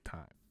every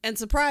time. And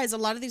surprise, a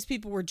lot of these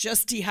people were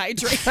just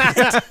dehydrated.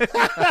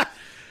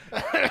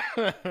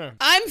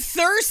 I'm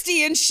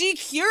thirsty and she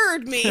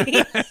cured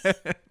me.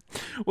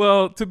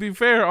 Well, to be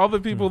fair, all the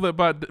people that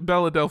bought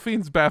Bella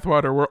Delphine's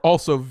bathwater were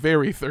also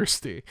very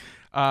thirsty.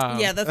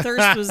 Yeah, the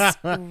thirst was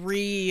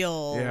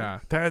real. Yeah,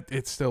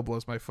 it still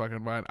blows my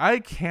fucking mind. I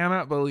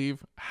cannot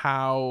believe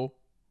how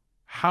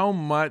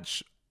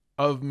much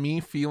of me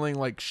feeling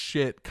like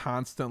shit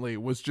constantly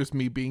was just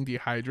me being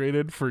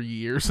dehydrated for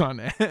years on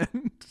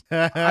end.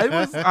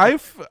 I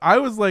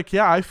was like,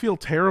 yeah, I feel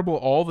terrible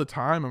all the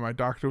time. And my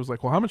doctor was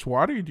like, well, how much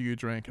water do you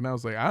drink? And I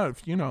was like,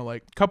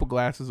 like a couple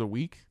glasses a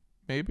week,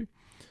 maybe.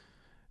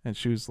 And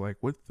she was like,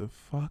 what the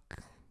fuck?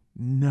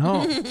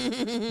 No,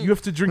 you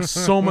have to drink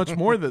so much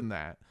more than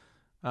that.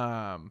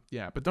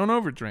 Yeah, but don't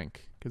overdrink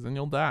because then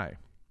you'll die.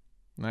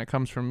 And that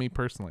comes from me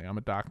personally. I'm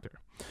a doctor.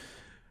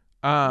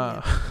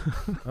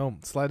 Oh,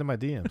 slide in my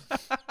DMs.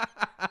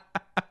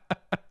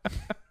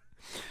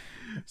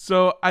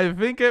 So I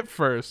think at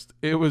first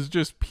it was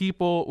just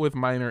people with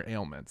minor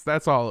ailments.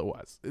 That's all it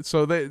was.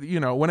 So that,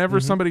 whenever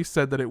somebody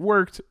said that it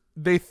worked,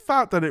 they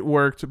thought that it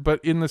worked,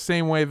 but in the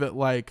same way that,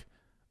 like,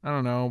 I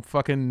don't know,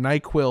 fucking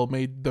NyQuil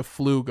made the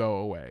flu go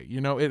away.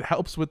 It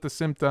helps with the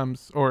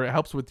symptoms, or it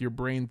helps with your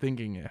brain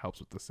thinking it helps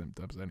with the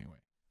symptoms anyway.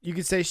 You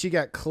could say she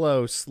got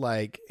close,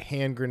 like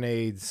hand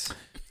grenades.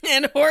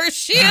 And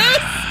horseshoes.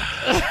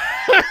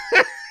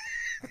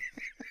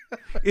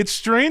 It's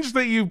strange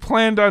that you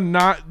planned on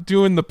not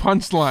doing the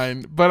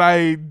punchline, but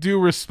I do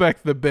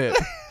respect the bit.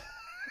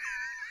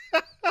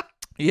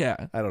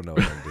 Yeah. I don't know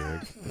what I'm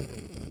doing.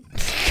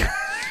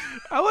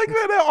 I like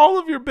that all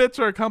of your bits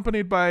are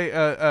accompanied by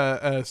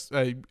a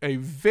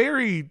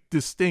very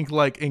distinct,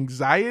 like,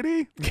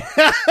 anxiety.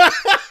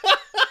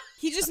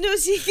 He just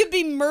knows he could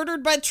be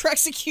murdered by the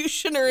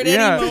executioner at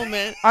any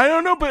moment. I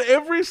don't know, but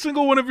every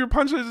single one of your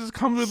punchlines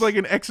comes with like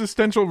an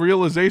existential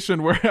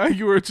realization where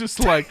you were just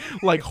like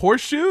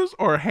horseshoes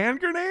or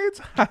hand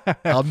grenades.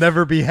 I'll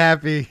never be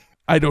happy.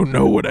 I don't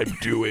know what I'm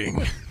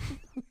doing.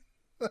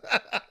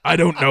 I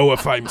don't know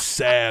if I'm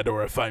sad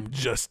or if I'm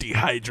just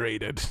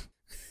dehydrated.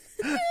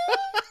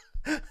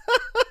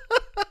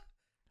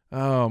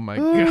 Oh my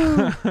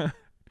God.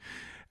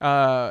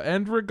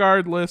 And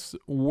regardless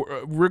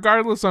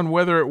on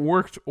whether it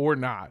worked or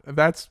not,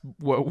 that's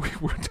what we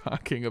were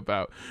talking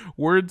about.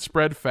 Word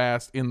spread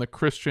fast in the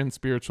Christian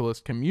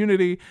spiritualist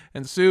community,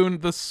 and soon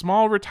the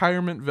small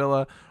retirement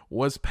villa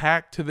was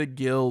packed to the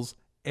gills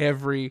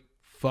every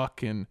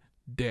fucking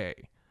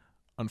day.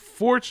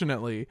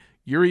 Unfortunately,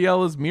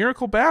 Uriella's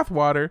miracle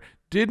bathwater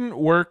didn't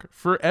work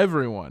for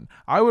everyone.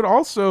 I would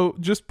also,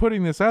 just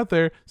putting this out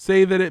there,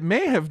 say that it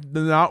may have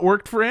not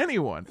worked for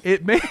anyone.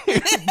 It may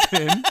have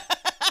been...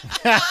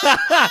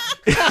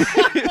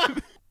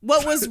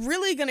 What was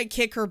really going to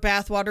kick her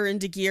bathwater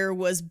into gear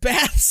was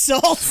bath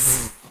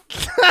salts.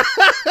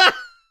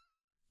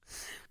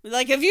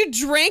 Like, if you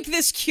drank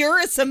this cure,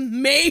 it's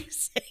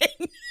amazing.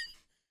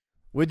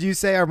 Would you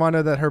say,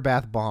 Armando, that her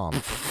bath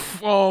bombed?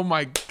 Oh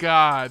my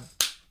God.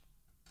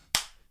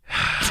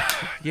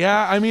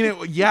 Yeah, I mean,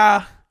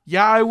 yeah,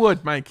 I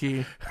would,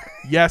 Mikey.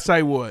 Yes,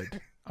 I would.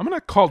 I'm going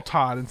to call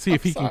Todd and see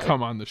if he can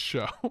come on the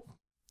show.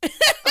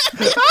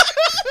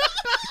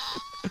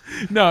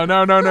 No.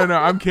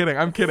 I'm kidding.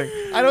 I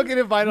don't get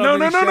invited on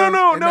these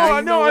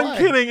shows. No. I'm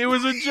kidding. It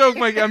was a joke,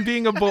 Mike. I'm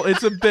being a bull.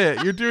 It's a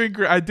bit. You're doing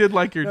great. I did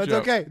like your joke. It's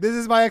okay. This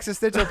is my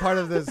existential part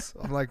of this.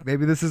 I'm like,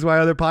 maybe this is why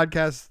other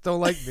podcasts don't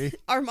like me.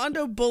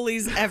 Armando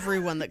bullies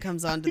everyone that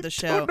comes onto the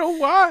show. I don't know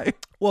why.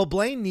 Well,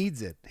 Blaine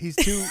needs it. He's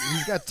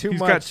got too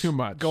much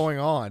going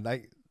on.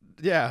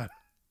 Yeah.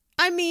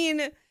 I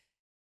mean,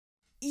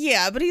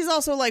 yeah, but he's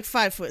also like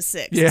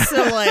 5'6". Yeah.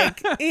 So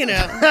like,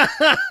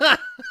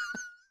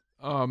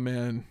 Oh,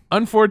 man.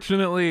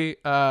 Unfortunately,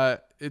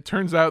 it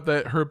turns out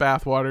that her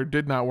bathwater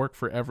did not work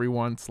for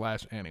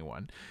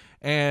everyone/anyone.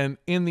 And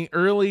in the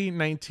early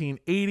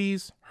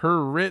 1980s,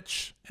 her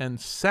rich and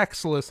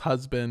sexless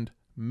husband,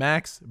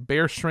 Max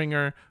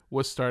Bearstringer,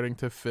 was starting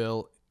to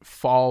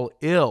fall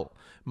ill.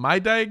 My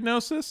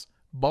diagnosis?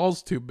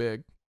 Balls too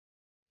big.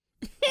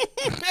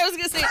 I was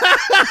going to say,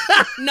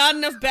 not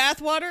enough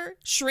bathwater,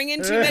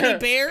 shringing too many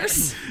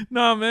bears.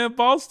 No, man,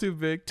 balls too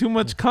big. Too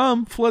much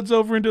cum floods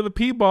over into the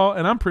pee ball,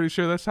 and I'm pretty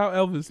sure that's how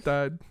Elvis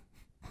died.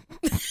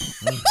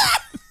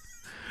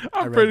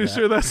 I'm pretty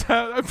sure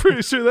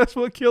that's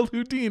what killed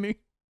Houdini.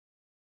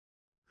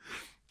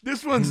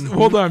 This one's,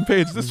 hold on,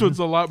 Paige, this one's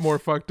a lot more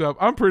fucked up.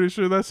 I'm pretty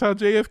sure that's how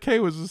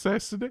JFK was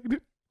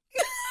assassinated.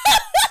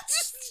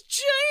 Just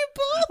giant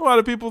ball. A lot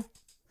of people...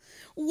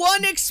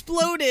 One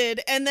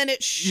exploded, and then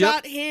it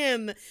shot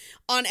him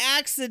on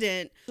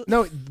accident.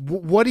 No,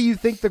 what do you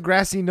think the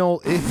grassy knoll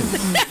is?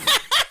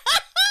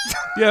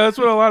 Yeah, that's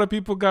what a lot of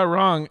people got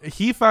wrong.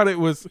 He thought it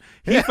was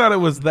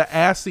the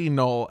assy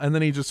knoll, and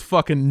then he just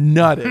fucking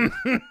nutted.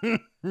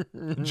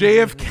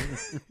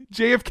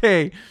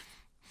 JFK,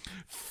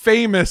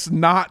 famous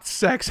not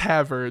sex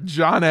haver,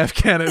 John F.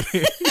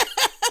 Kennedy.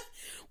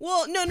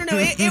 Well, no.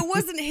 It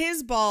wasn't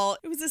his ball.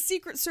 It was a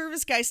Secret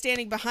Service guy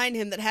standing behind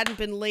him that hadn't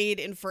been laid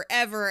in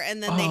forever.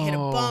 And then they hit a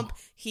bump.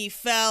 He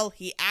fell.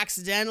 He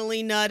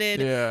accidentally nutted.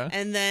 Yeah.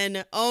 And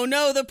then, oh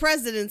no, the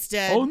president's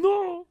dead. Oh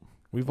no.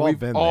 We've all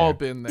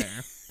been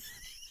there.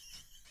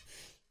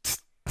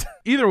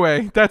 Either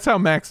way, that's how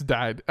Max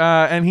died.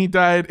 And he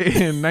died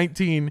in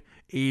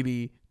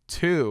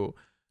 1982.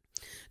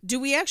 Do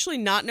we actually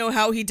not know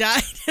how he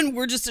died and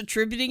we're just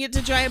attributing it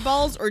to giant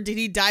balls, or did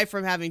he die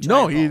from having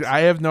giant balls?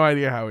 I have no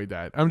idea how he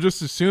died. I'm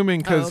just assuming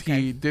because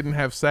he didn't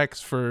have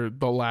sex for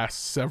the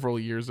last several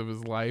years of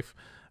his life.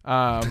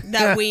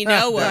 That we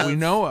know of. That we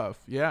know of,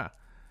 yeah.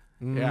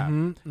 Yeah.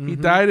 He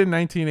died in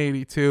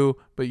 1982,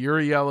 but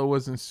Uriella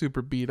wasn't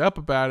super beat up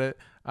about it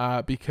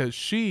because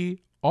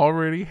she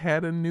already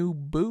had a new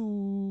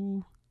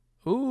boo.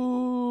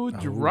 Ooh,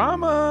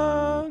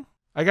 drama.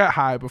 I got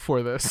high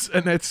before this,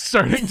 and it's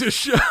starting to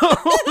show.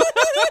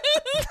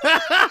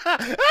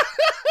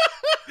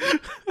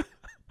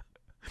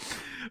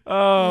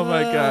 Oh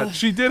my God.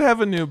 She did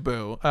have a new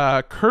boo.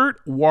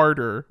 Kurt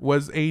Warder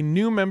was a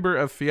new member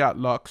of Fiat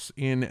Lux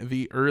in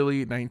the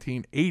early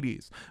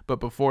 1980s. But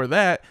before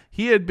that,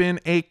 he had been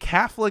a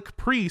Catholic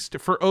priest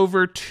for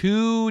over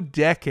 2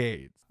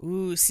 decades.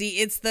 Ooh, see,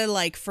 it's the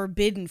like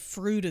forbidden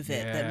fruit of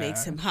it that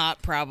makes him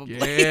hot, probably.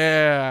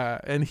 Yeah.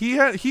 And he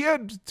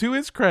had, to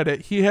his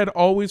credit, he had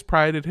always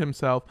prided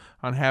himself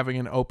on having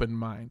an open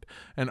mind.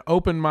 An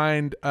open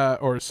mind,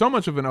 or so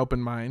much of an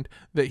open mind,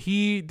 that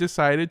he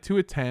decided to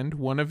attend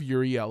one of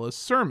Uriella's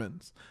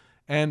sermons.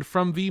 And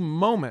from the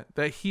moment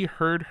that he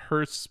heard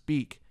her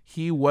speak,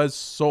 he was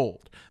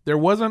sold. There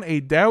wasn't a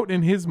doubt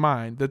in his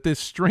mind that this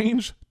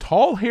strange,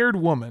 tall-haired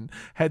woman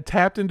had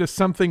tapped into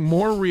something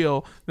more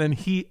real than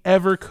he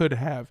ever could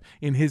have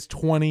in his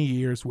 20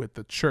 years with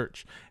the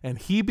church. And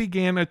he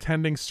began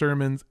attending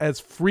sermons as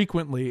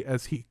frequently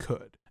as he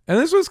could. And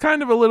this was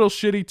kind of a little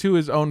shitty to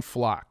his own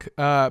flock,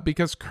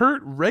 because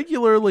Kurt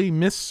regularly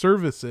missed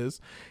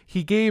services,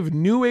 he gave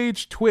New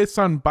Age twists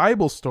on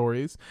Bible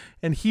stories,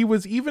 and he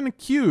was even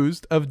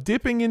accused of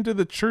dipping into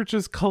the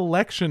church's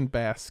collection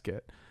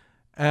basket.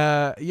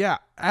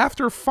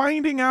 After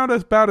finding out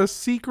about a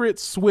secret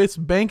Swiss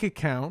bank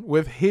account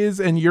with his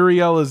and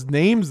Uriella's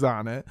names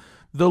on it,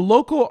 the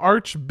local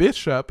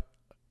archbishop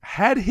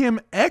had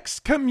him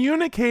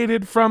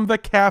excommunicated from the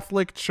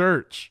Catholic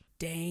Church.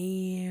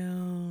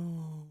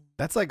 Damn.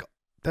 That's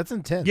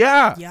intense.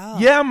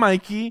 Yeah,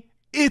 Mikey.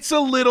 It's a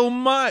little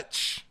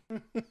much.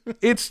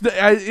 It's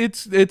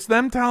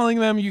them telling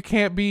them you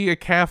can't be a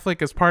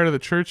Catholic as part of the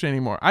church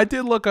anymore. I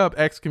did look up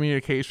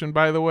excommunication,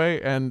 by the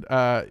way, and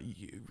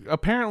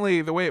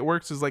apparently the way it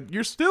works is like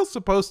you're still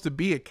supposed to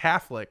be a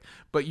Catholic,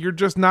 but you're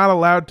just not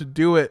allowed to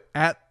do it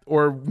at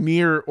or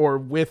near or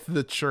with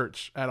the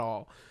church at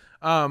all.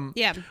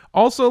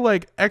 Also,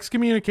 like,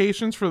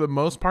 excommunications for the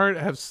most part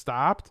have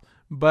stopped,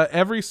 but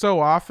every so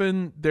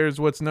often there's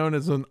what's known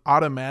as an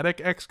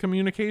automatic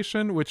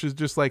excommunication, which is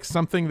just like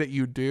something that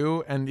you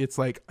do and it's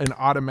like an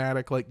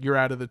automatic, like, you're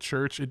out of the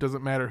church. It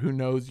doesn't matter who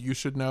knows, you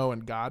should know,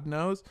 and God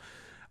knows.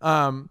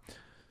 So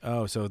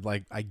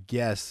like, I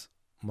guess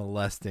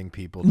molesting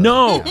people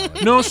No,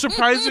 count. no,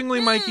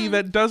 surprisingly, Mikey,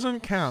 that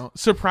doesn't count.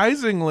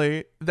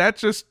 Surprisingly, that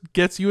just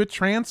gets you a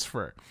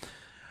transfer.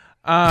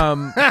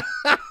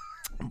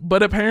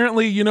 But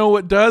apparently, you know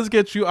what does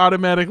get you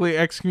automatically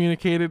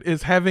excommunicated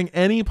is having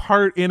any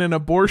part in an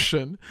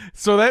abortion.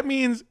 So that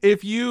means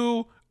if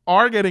you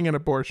are getting an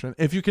abortion,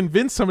 if you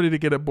convince somebody to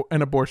get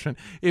an abortion,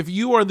 if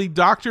you are the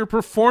doctor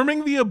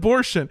performing the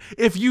abortion,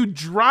 if you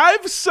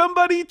drive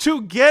somebody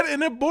to get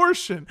an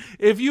abortion,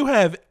 if you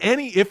have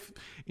any, if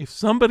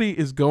somebody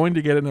is going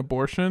to get an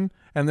abortion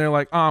and they're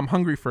like, oh, I'm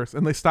hungry first,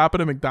 and they stop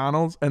at a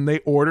McDonald's and they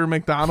order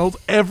McDonald's,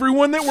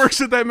 everyone that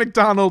works at that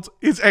McDonald's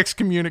is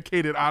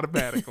excommunicated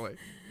automatically.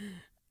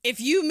 If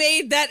you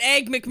made that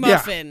egg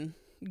McMuffin,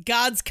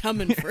 God's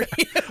coming for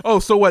you. Oh,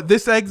 so what?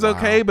 This egg's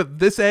okay, but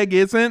this egg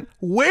isn't?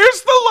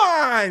 Where's the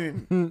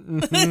line?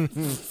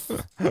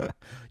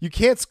 You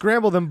can't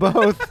scramble them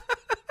both.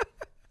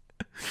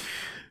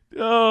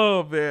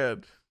 Oh,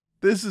 man.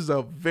 This is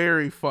a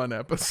very fun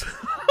episode.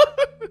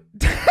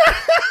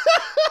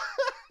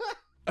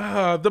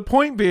 The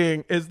point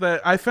being is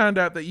that I found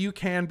out that you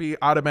can be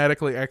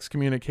automatically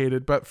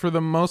excommunicated, but for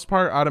the most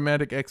part,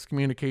 automatic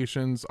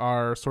excommunications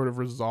are sort of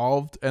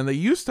resolved, and they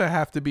used to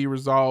have to be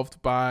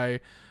resolved by,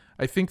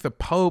 I think, the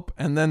Pope,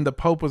 and then the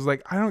Pope was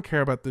like, I don't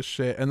care about this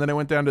shit, and then it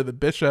went down to the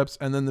bishops,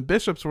 and then the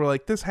bishops were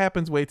like, this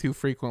happens way too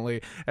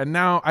frequently, and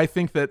now I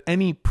think that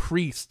any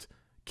priest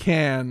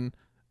can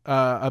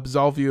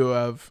absolve you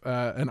of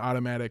an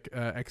automatic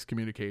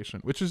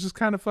excommunication, which is just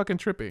kind of fucking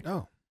trippy.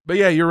 Oh. But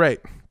yeah, you're right.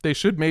 They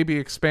should maybe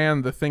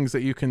expand the things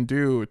that you can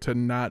do to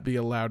not be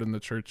allowed in the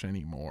church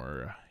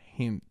anymore.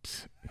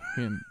 Hint,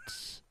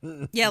 hint.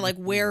 Yeah, like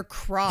wear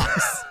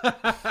Crocs.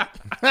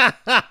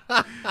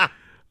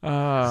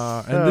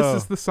 And this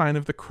is the sign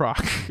of the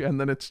croc.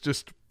 And then it's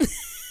just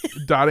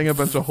dotting a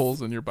bunch of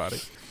holes in your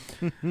body.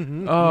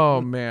 Oh,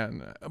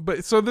 man.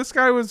 But so this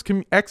guy was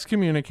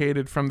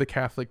excommunicated from the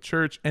Catholic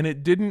Church, and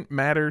it didn't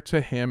matter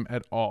to him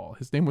at all.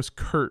 His name was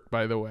Kurt,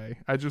 by the way.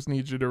 I just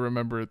need you to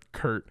remember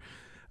Kurt.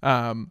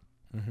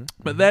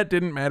 But that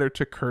didn't matter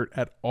to Kurt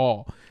at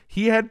all.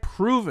 He had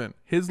proven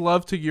his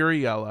love to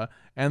Uriella,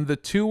 and the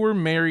two were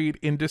married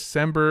in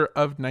December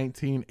of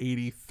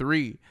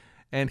 1983.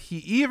 And he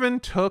even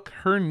took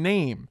her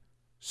name,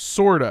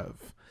 sort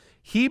of.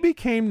 He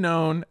became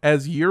known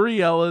as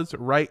Uriella's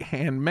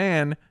right-hand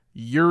man,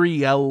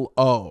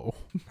 Uriella.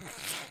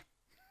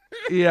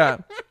 Yeah.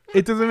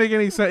 It doesn't make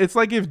any sense. It's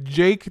like if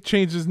Jake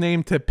changed his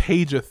name to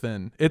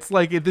Paigeathan. It's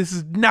like, this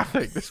is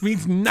nothing. This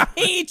means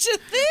nothing. Paigeathan?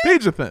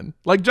 Paigeathan.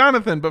 Like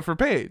Jonathan, but for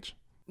Paige.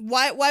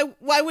 Why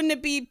wouldn't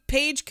it be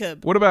Paige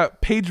Cub? What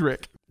about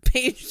Paige-Rick?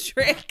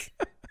 Paige-Rick.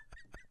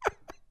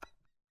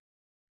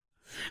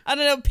 I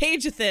don't know.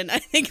 Paigeathan, I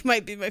think,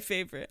 might be my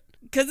favorite.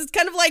 Because it's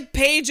kind of like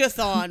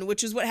Page-a-thon,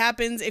 which is what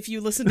happens if you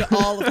listen to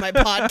all of my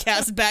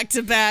podcasts back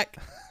to back.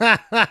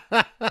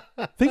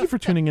 Thank you for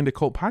tuning into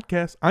Cult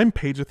Podcast. I'm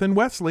Paigeathan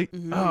Wesley.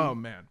 Mm-hmm. Oh,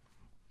 man.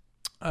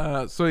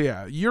 So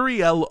yeah,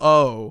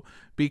 Uriella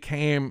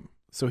became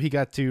So he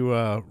got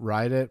to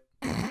ride it.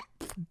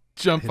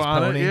 jump His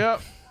on pony? it.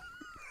 Yep.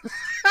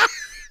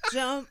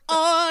 Jump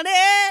on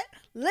it.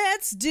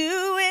 Let's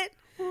do it.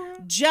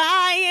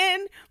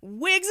 Giant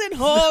wigs and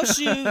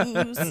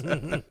horseshoes.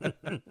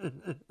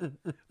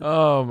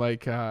 Oh my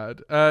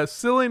God.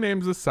 Silly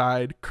names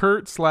aside,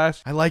 Kurt /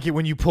 I like it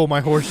when you pull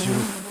my horseshoe.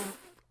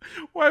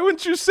 Why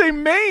wouldn't you say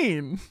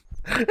Maine?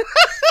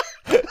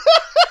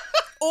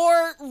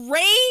 Or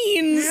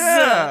rains.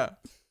 Yeah.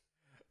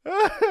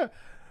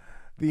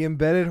 The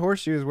embedded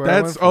horseshoe is where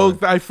That's I went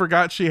for. I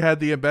forgot she had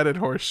the embedded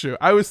horseshoe.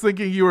 I was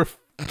thinking you were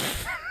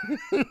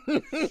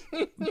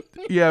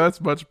yeah, that's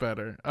much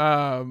better.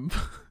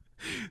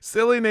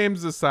 Silly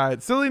names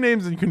aside, silly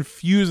names and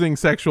confusing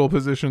sexual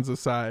positions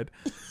aside.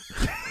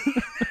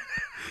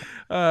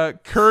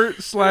 Kurt /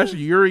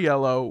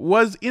 Uriella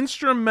was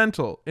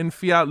instrumental in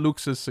Fiat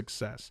Lux's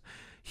success.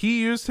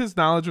 He used his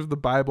knowledge of the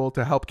Bible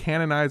to help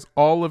canonize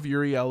all of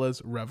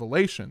Uriella's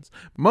revelations,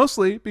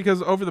 mostly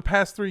because over the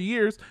past 3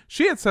 years,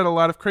 she had said a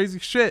lot of crazy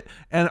shit,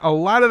 and a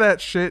lot of that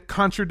shit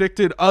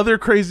contradicted other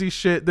crazy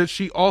shit that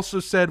she also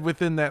said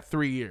within that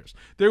 3 years.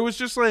 There was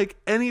just like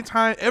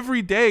anytime,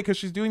 every day, because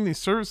she's doing these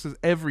services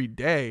every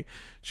day,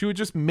 she would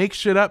just make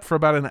shit up for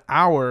about an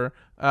hour.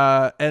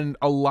 And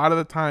a lot of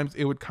the times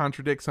it would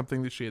contradict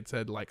something that she had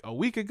said like a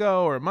week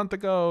ago or a month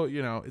ago,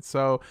 you know.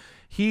 So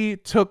he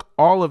took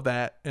all of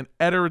that and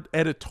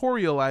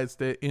editorialized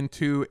it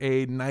into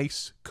a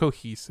nice,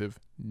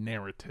 cohesive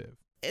narrative.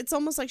 It's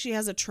almost like she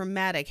has a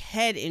traumatic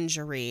head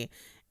injury,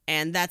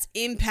 and that's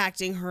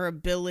impacting her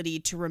ability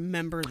to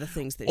remember the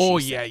things that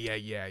she said.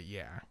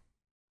 Yeah.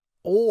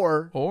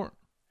 Or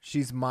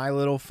she's My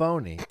Little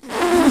Phony.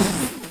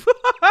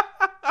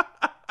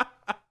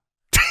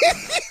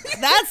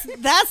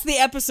 That's the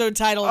episode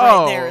title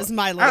right there, is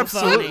My Little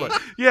absolutely. Phony.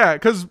 Yeah,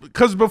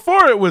 because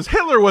before it was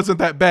Hitler wasn't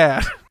that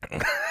bad.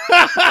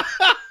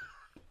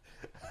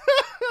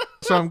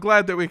 So I'm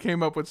glad that we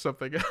came up with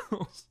something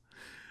else.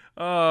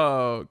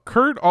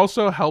 Kurt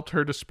also helped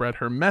her to spread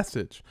her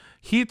message.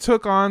 He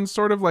took on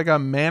sort of like a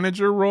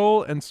manager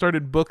role and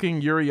started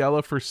booking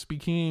Uriella for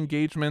speaking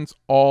engagements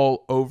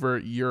all over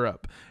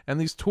Europe.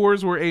 And these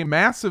tours were a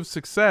massive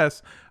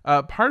success,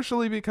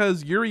 partially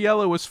because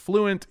Uriella was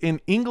fluent in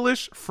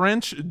English,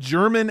 French,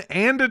 German,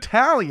 and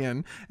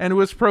Italian, and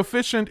was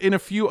proficient in a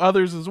few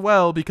others as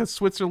well because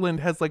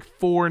Switzerland has like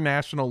 4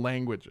 national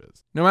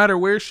languages. No matter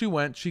where she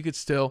went, she could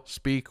still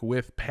speak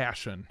with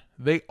passion.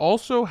 They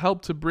also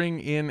helped to bring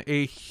in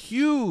a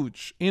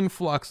huge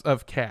influx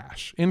of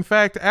cash. In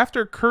fact,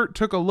 after Kurt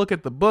took a look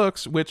at the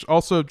books, which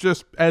also,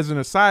 just as an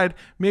aside,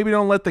 maybe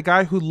don't let the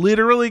guy who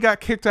literally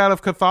got kicked out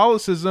of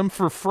Catholicism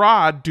for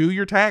fraud do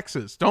your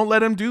taxes. Don't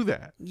let him do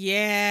that.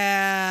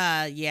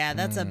 Yeah,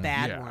 that's a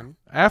bad one.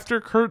 After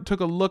Kurt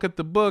took a look at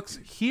the books,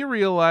 he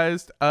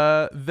realized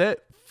that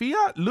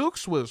Fiat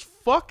Lux was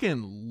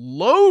fucking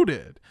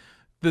loaded.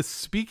 The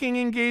speaking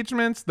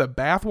engagements, the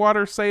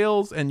bathwater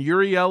sales, and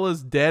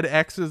Uriella's dead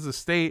ex's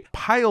estate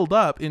piled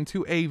up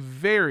into a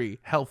very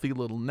healthy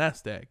little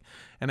nest egg.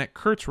 And at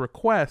Kurt's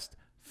request,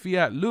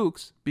 Fiat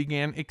Lux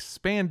began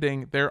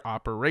expanding their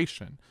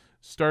operation,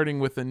 starting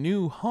with a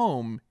new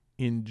home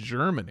in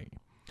Germany.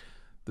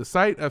 The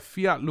site of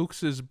Fiat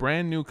Lux's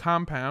brand new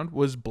compound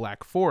was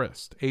Black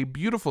Forest, a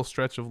beautiful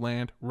stretch of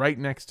land right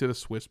next to the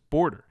Swiss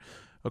border.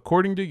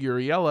 According to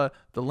Uriella,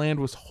 the land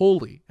was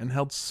holy and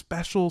held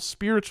special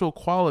spiritual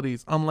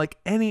qualities unlike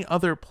any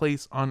other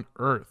place on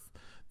earth.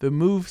 The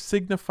move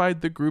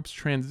signified the group's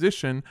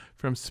transition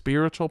from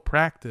spiritual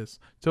practice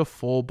to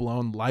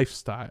full-blown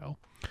lifestyle.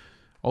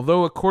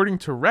 Although according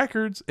to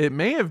records, it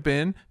may have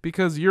been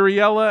because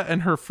Uriella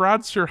and her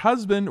fraudster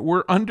husband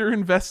were under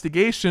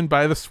investigation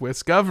by the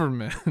Swiss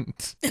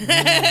government.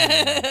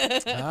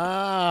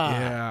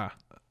 Yeah.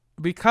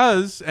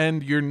 Because,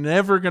 and you're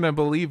never going to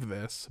believe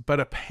this, but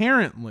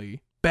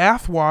apparently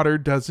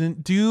bathwater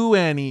doesn't do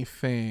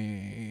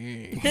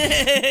anything.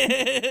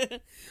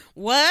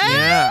 What?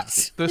 Yeah.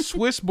 The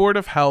Swiss Board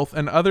of Health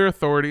and other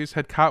authorities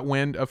had caught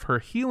wind of her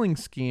healing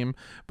scheme,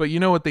 but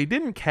you know what they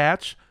didn't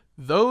catch?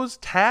 Those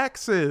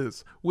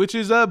taxes, which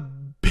is a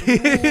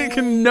big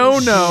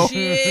no-no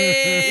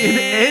in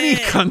any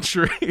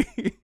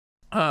country.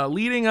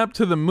 Leading up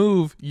to the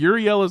move,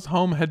 Uriella's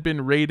home had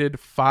been raided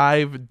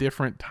 5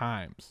 different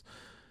times.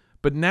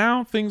 But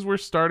now things were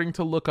starting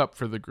to look up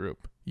for the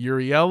group.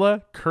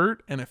 Uriella,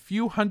 Kurt, and a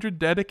few hundred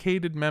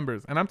dedicated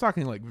members, and I'm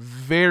talking like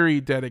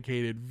very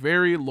dedicated,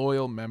 very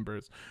loyal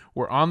members,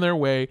 were on their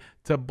way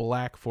to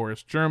Black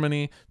Forest,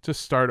 Germany to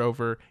start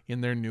over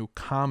in their new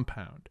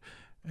compound.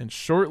 And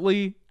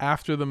shortly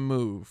after the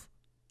move,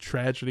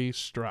 tragedy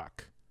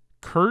struck.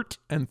 Kurt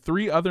and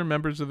 3 other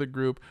members of the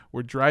group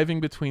were driving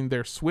between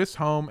their Swiss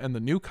home and the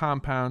new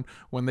compound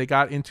when they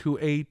got into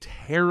a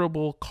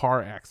terrible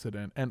car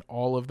accident and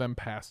all of them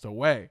passed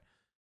away.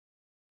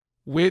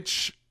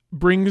 Which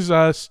brings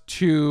us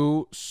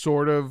to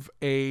sort of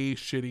a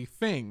shitty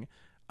thing.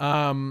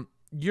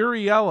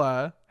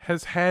 Uriella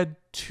has had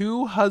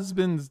 2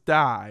 husbands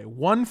die,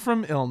 one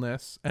from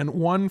illness and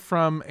one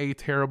from a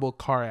terrible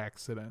car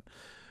accident.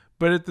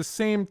 But at the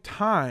same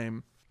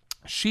time,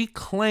 she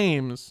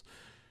claims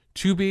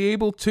to be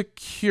able to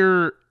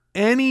cure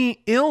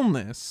any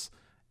illness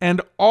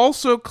and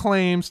also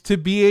claims to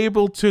be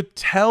able to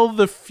tell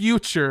the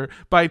future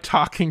by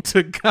talking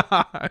to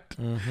God.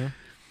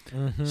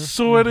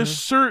 So at a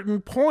certain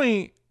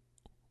point,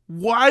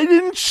 why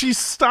didn't she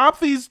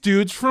stop these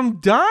dudes from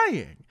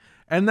dying?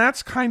 And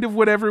that's kind of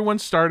what everyone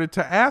started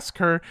to ask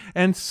her.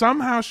 And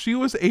somehow she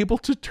was able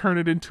to turn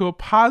it into a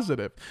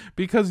positive,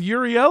 because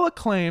Uriella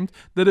claimed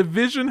that a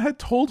vision had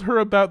told her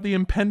about the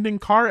impending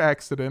car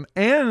accident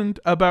and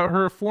about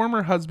her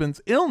former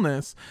husband's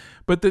illness,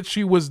 but that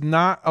she was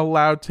not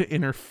allowed to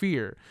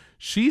interfere.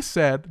 She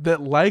said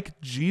that, like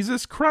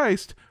Jesus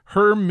Christ,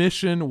 her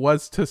mission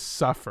was to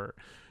suffer,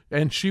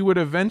 and she would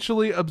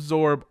eventually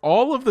absorb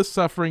all of the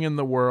suffering in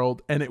the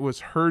world, and it was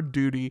her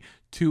duty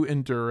to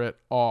endure it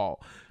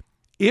all.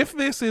 If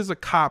this is a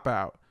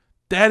cop-out,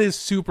 that is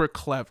super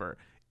clever.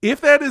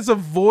 If that is a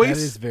voice,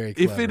 that is very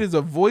clever. If it is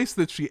a voice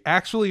that she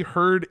actually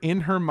heard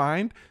in her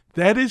mind,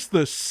 that is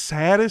the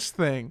saddest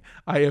thing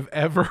I have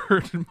ever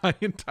heard in my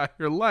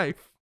entire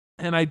life.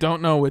 And I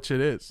don't know which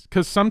it is.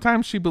 Because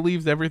sometimes she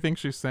believes everything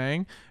she's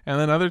saying, and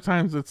then other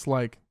times it's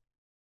like,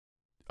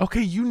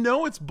 okay, you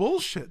know it's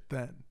bullshit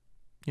then.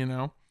 You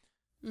know?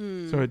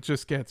 So it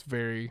just gets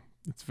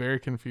it's very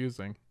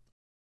confusing.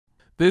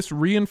 This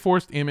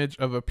reinforced image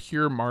of a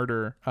pure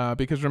martyr,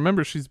 because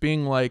remember, she's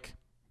being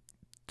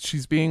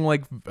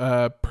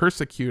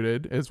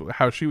persecuted, is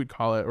how she would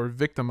call it, or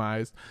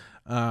victimized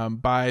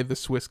by the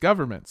Swiss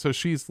government. So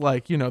she's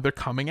like, they're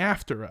coming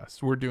after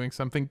us. We're doing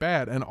something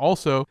bad. And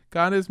also,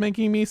 God is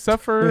making me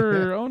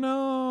suffer. Oh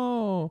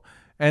no.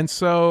 And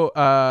so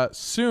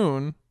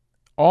soon,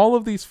 all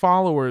of these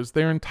followers,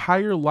 their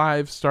entire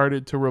lives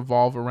started to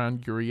revolve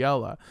around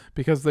Uriella,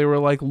 because they were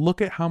like, look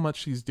at how much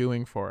she's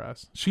doing for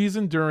us. She's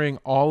enduring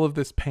all of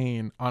this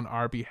pain on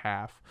our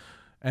behalf.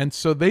 And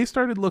so they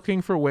started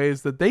looking for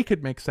ways that they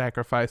could make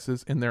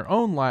sacrifices in their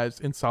own lives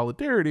in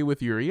solidarity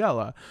with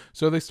Uriella.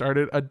 So they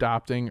started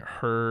adopting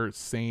her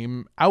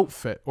same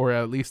outfit, or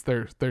at least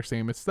their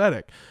same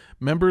aesthetic.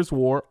 Members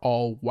wore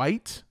all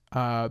white.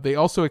 They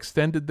also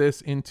extended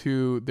this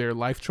into their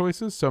life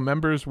choices. So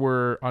members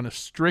were on a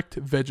strict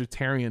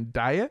vegetarian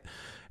diet,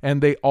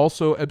 and they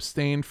also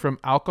abstained from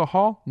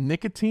alcohol,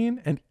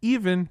 nicotine, and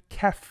even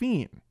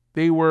caffeine.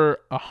 They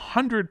were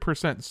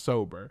 100%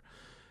 sober.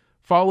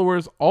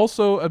 Followers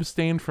also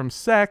abstained from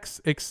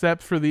sex,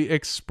 except for the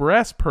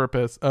express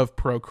purpose of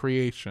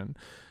procreation,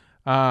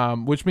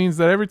 which means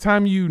that every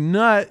time you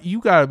nut, you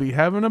gotta be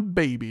having a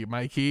baby,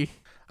 Mikey.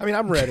 I mean,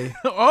 I'm ready.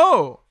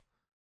 Oh.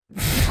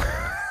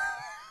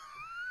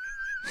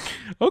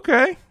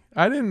 Okay.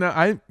 I didn't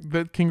know.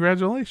 But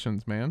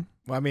congratulations, man.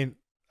 Well, I mean,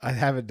 I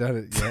haven't done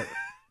it yet.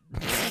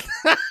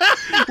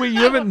 Wait,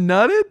 you haven't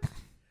nutted?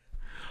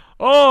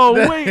 Oh,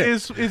 wait,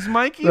 is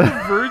Mikey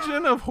the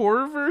virgin of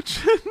horror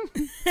virgin?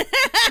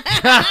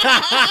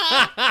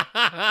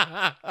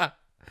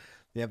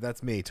 Yeah,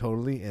 that's me.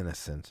 Totally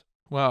innocent.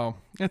 Well,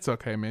 it's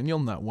okay, man. You'll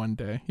nut one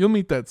day. You'll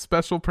meet that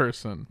special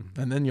person,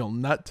 and then you'll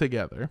nut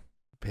together.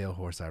 Pale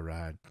horse I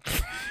ride.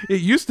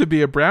 It used to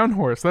be a brown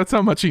horse. That's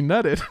how much he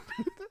nutted.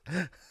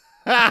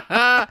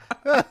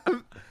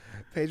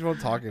 Paige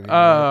won't talk anymore.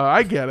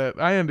 I get it.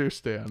 I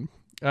understand.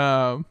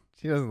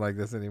 She doesn't like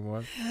this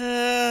anymore.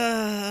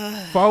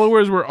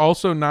 Followers were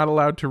also not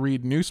allowed to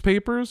read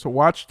newspapers,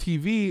 watch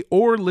TV,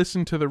 or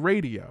listen to the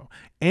radio.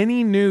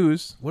 Any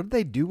news... What did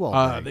they do all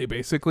day? They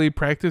basically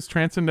practiced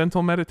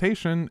transcendental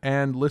meditation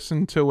and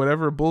listened to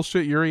whatever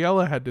bullshit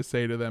Uriella had to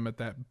say to them at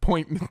that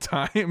point in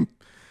time.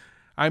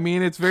 I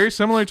mean, it's very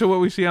similar to what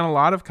we see on a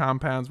lot of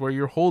compounds, where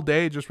your whole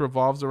day just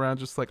revolves around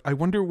just like, I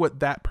wonder what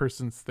that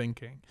person's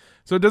thinking.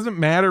 So it doesn't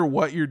matter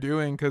what you're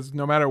doing, because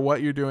no matter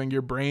what you're doing,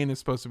 your brain is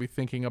supposed to be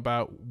thinking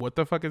about, what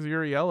the fuck is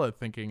Uriella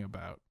thinking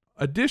about?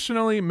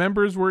 Additionally,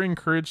 members were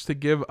encouraged to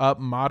give up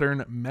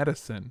modern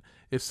medicine.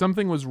 If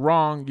something was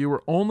wrong, you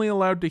were only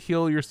allowed to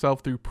heal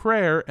yourself through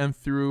prayer and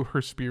through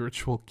her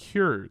spiritual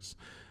cures.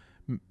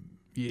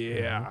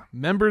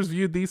 Members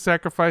viewed these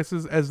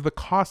sacrifices as the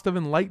cost of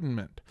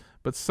enlightenment.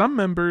 But some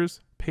members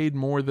paid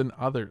more than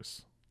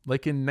others.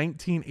 Like in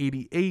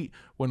 1988,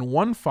 when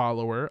one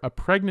follower, a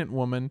pregnant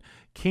woman,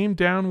 came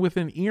down with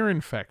an ear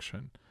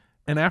infection.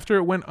 And after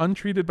it went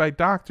untreated by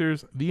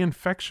doctors, the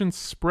infection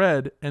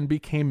spread and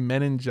became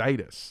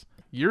meningitis.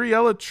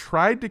 Uriella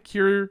tried to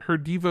cure her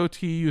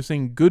devotee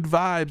using good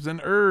vibes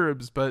and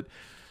herbs, but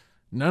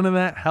none of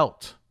that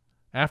helped.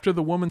 After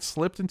the woman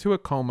slipped into a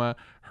coma,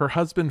 her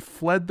husband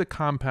fled the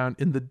compound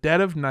in the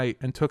dead of night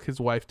and took his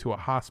wife to a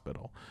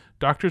hospital.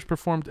 Doctors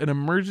performed an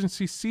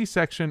emergency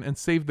C-section and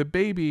saved the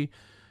baby,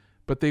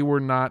 but they were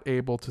not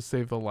able to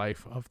save the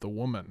life of the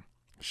woman.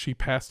 She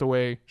passed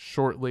away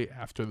shortly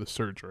after the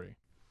surgery.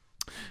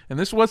 And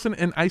this wasn't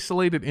an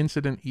isolated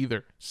incident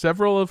either.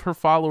 Several of her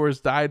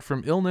followers died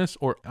from illness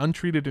or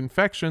untreated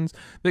infections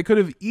that could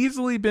have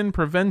easily been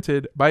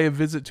prevented by a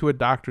visit to a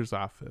doctor's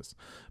office.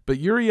 But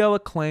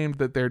Uriella claimed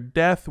that their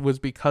death was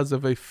because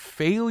of a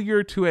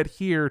failure to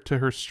adhere to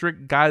her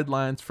strict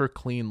guidelines for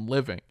clean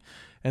living.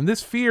 and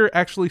this fear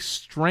actually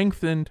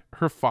strengthened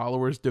her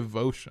followers'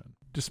 devotion.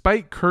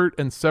 Despite Kurt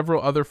and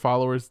several other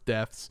followers'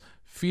 deaths,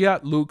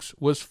 Fiat Lux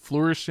was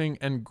flourishing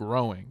and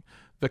growing.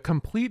 The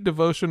complete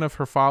devotion of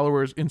her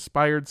followers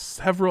inspired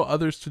several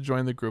others to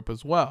join the group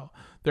as well.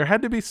 There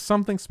had to be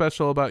something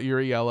special about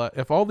Uriella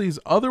if all these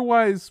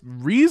otherwise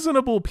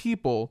reasonable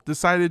people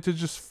decided to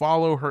just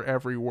follow her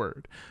every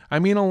word. I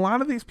mean, a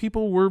lot of these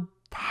people were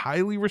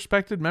highly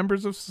respected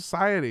members of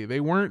society. They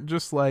weren't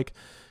just like,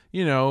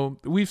 you know,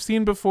 we've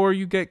seen before,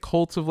 you get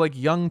cults of like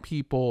young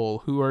people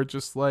who are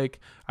just like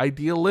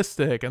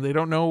idealistic and they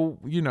don't know,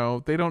 you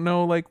know, they don't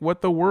know like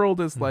what the world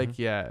is like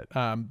yet.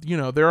 You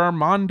know, there are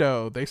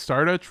Mando. They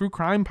start a true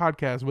crime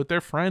podcast with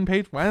their friend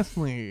Paige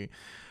Wesley.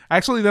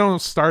 Actually, they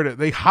don't start it.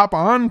 They hop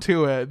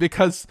onto it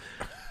because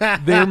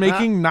they're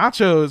making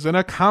nachos in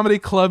a comedy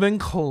club in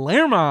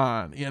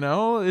Claremont. You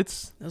know,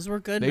 those were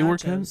good. They were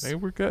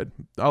good.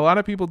 A lot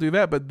of people do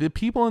that, but the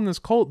people in this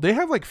cult, they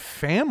have like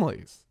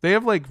families. They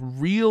have like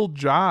real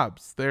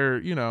jobs. They're,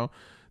 you know,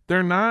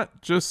 they're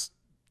not just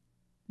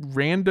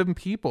random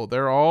people.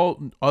 They're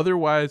all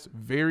otherwise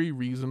very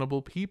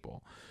reasonable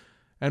people.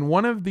 And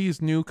one of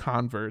these new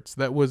converts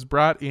that was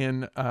brought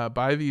in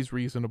by these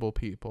reasonable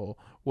people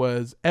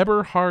was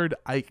Eberhard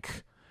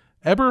Eich.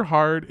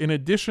 Eberhard, in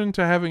addition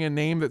to having a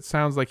name that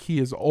sounds like he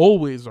is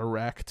always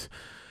erect,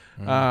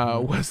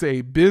 was a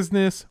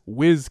business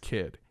whiz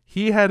kid.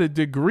 He had a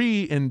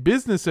degree in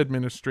business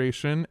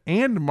administration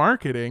and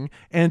marketing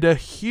and a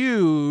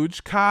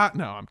huge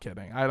No, I'm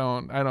kidding. I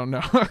don't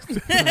know.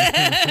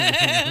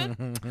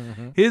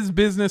 His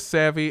business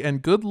savvy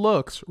and good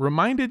looks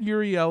reminded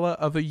Uriella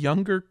of a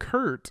younger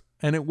Kurt,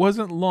 and it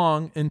wasn't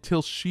long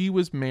until she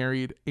was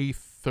married a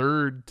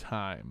third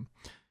time.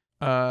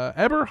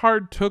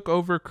 Eberhard took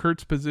over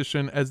Kurt's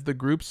position as the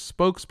group's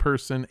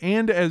spokesperson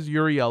and as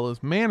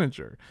Uriella's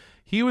manager.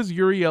 He was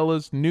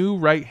Uriella's new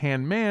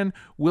right-hand man,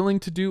 willing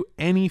to do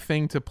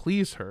anything to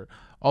please her.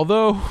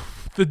 Although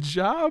the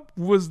job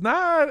was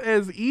not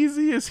as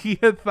easy as he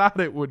had thought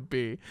it would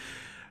be.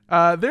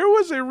 There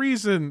was a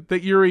reason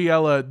that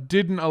Uriella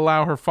didn't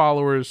allow her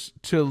followers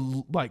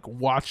to like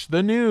watch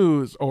the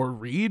news or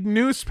read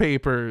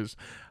newspapers.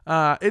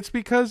 It's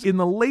because in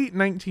the late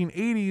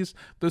 1980s,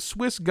 the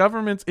Swiss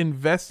government's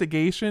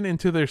investigation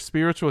into their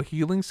spiritual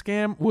healing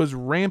scam was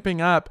ramping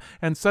up,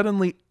 and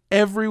suddenly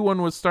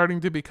everyone was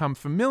starting to become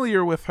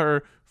familiar with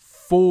her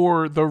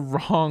for the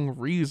wrong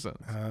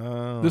reasons.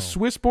 Oh. The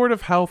Swiss Board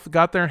of Health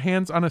got their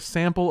hands on a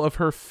sample of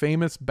her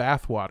famous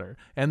bathwater,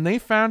 and they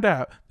found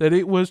out that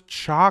it was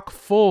chock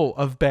full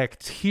of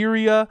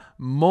bacteria,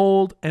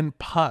 mold, and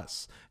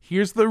pus.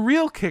 Here's the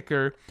real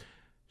kicker.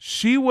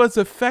 She was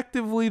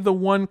effectively the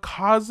one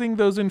causing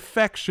those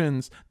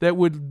infections that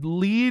would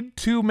lead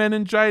to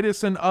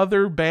meningitis and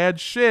other bad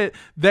shit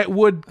that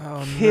would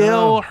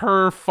kill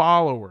her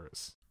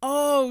followers.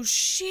 Oh,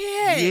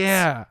 shit.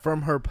 Yeah.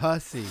 From her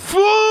pussy.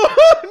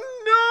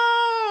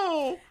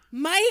 No!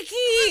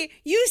 Mikey,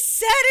 you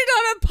said it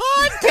on a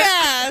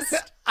podcast.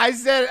 I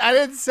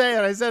didn't say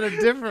it. I said a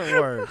different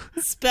word.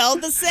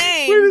 Spelled the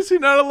same. Wait, is he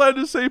not allowed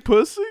to say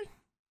pussy?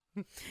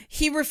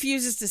 He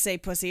refuses to say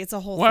pussy. It's a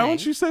whole Why thing.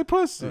 won't you say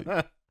pussy?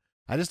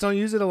 I just don't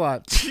use it a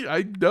lot.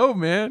 I know,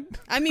 man.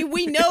 I mean,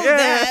 we know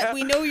that.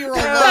 We know you're a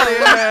Hell liar.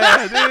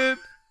 yeah, dude.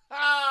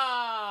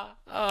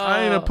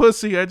 I ain't a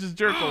pussy. I just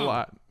jerk a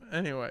lot.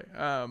 Anyway,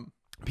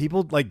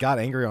 People like got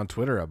angry on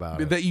Twitter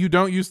about it. that you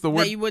don't use the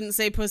word That you wouldn't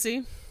say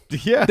pussy?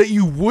 Yeah. that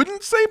you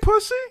wouldn't say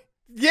pussy?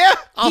 Yeah.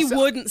 He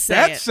wouldn't say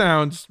That it.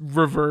 sounds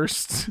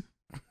reversed.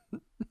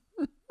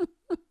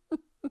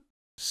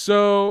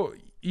 So,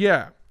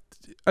 yeah.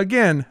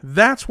 Again,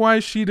 that's why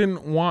she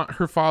didn't want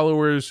her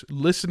followers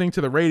listening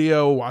to the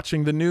radio,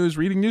 watching the news,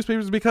 reading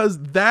newspapers, because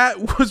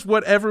that was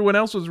what everyone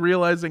else was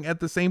realizing at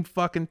the same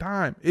fucking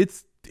time.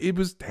 It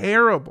was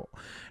terrible.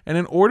 And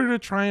in order to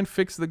try and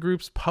fix the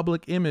group's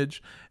public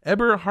image,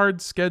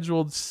 Eberhard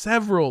scheduled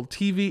several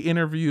TV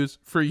interviews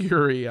for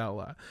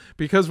Uriella.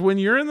 Because when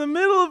you're in the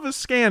middle of a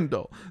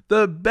scandal,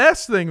 the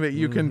best thing that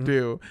you can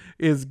do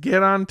is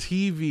get on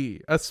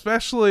TV,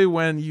 especially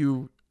when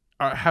you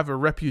have a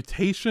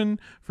reputation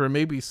for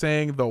maybe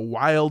saying the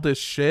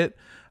wildest shit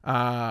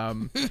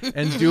and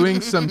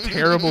doing some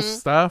terrible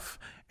stuff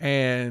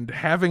and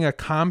having a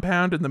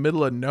compound in the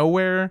middle of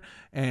nowhere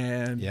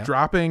and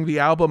dropping the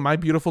album My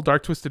Beautiful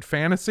Dark Twisted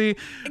Fantasy.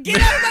 Get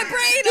out of my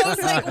brain. I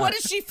was like, what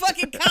is she,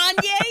 fucking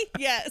Kanye?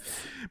 Yes.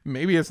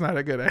 Maybe it's not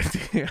a good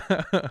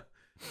idea.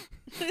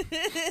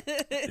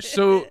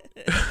 So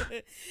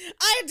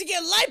I had to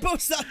get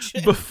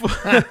liposuction.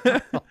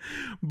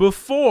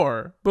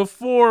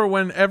 Before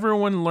when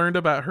everyone learned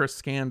about her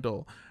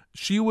scandal,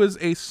 she was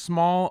a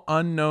small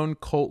unknown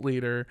cult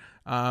leader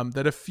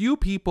that a few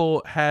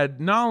people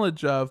had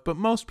knowledge of, but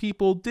most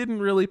people didn't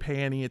really pay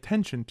any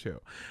attention to.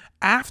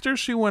 After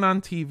she went on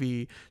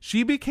TV,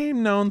 she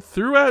became known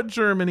throughout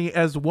Germany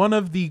as one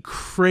of the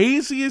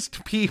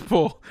craziest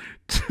people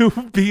to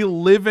be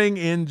living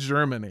in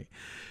Germany.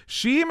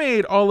 She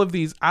made all of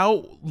these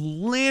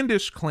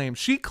outlandish claims.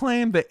 She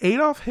claimed that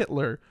Adolf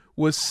Hitler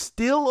was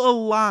still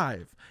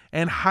alive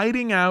and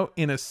hiding out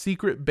in a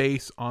secret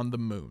base on the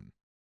moon.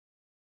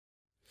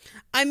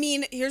 I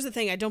mean, here's the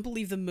thing. I don't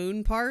believe the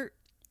moon part,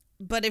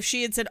 but if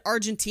she had said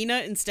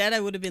Argentina instead, I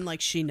would have been like,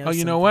 she knows. Oh,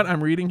 you know what?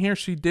 I'm reading here.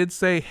 She did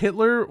say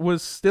Hitler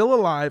was still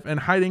alive and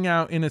hiding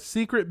out in a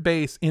secret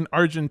base in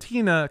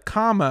Argentina,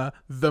 comma,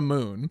 the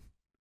moon.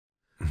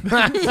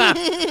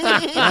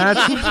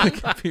 That's where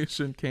the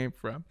confusion came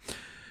from.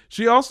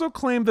 She also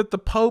claimed that the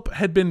Pope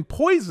had been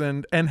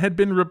poisoned and had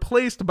been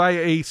replaced by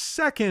a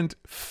second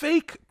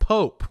fake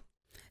Pope.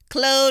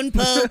 Clone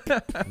Pope.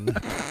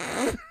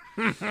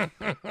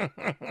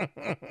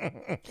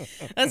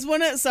 That's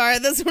one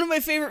of my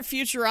favorite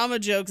Futurama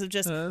jokes of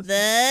just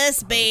the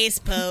space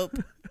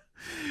Pope.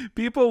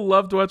 People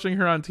loved watching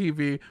her on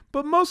TV,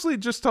 but mostly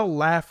just to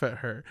laugh at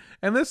her.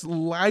 And this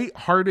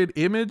light-hearted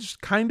image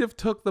kind of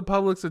took the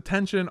public's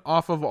attention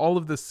off of all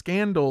of the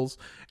scandals,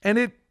 and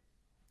it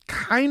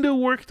kind of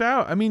worked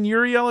out. I mean,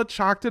 Uriella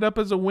chalked it up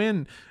as a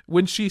win.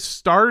 When she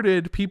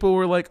started, people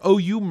were like, oh,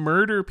 you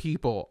murder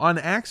people on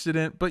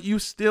accident, but you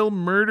still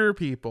murder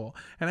people.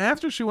 And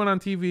after she went on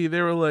TV,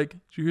 they were like, did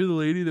you hear the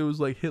lady that was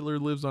like, Hitler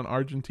lives on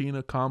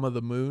Argentina, comma,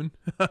 the moon?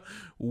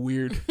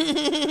 Weird.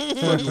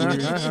 Fucking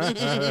weird.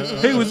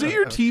 Hey, was it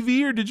your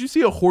TV or did you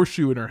see a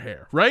horseshoe in her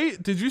hair?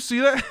 Right? Did you see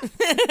that?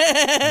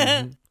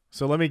 Mm-hmm.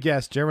 So let me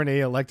guess, Germany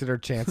elected her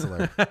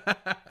chancellor.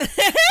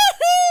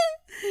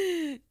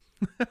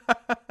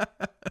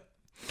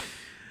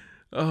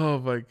 Oh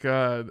my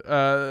God.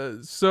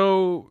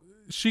 So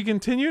she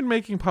continued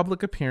making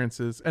public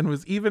appearances and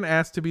was even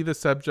asked to be the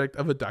subject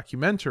of a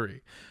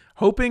documentary,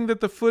 hoping that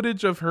the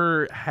footage of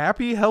her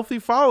happy, healthy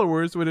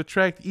followers would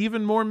attract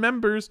even more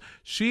members.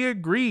 She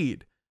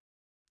agreed.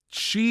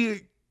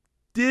 She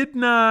did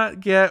not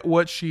get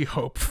what she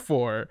hoped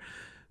for.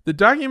 The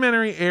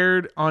documentary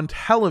aired on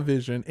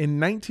television in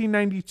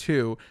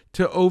 1992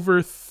 to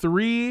over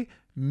 3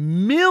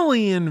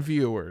 million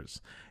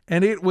viewers,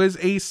 and it was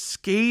a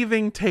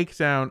scathing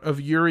takedown of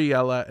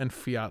Uriella and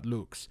Fiat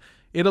Lux.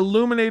 It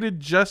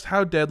illuminated just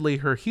how deadly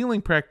her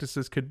healing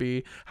practices could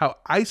be, how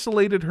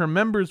isolated her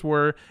members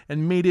were,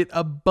 and made it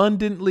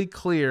abundantly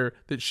clear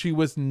that she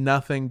was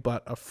nothing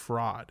but a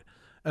fraud.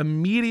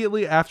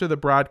 Immediately after the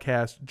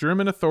broadcast,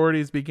 German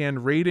authorities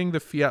began raiding the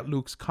Fiat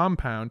Lux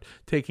compound,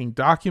 taking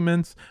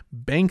documents,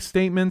 bank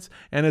statements,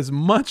 and as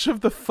much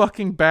of the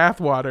fucking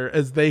bathwater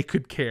as they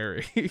could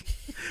carry.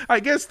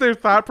 I guess their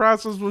thought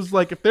process was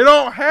like, if they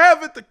don't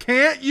have it, they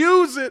can't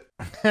use it.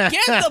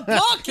 Get the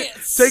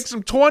buckets. Takes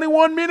them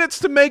 21 minutes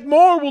to make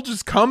more. We'll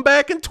just come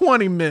back in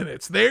 20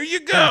 minutes. There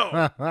you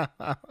go.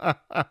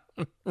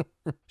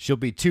 She'll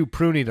be too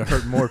pruny to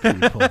hurt more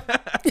people.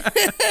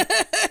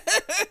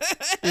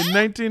 In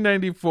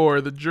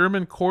 1994, the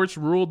German courts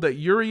ruled that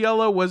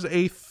Uriella was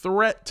a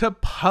threat to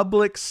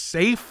public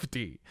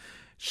safety.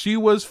 She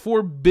was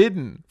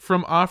forbidden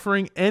from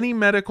offering any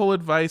medical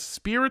advice,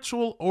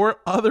 spiritual or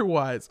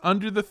otherwise,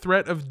 under the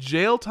threat of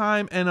jail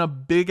time and a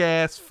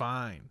big-ass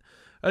fine.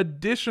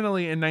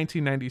 Additionally, in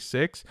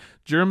 1996,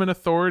 German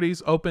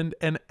authorities opened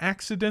an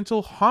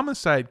accidental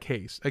homicide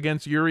case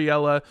against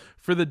Uriella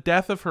for the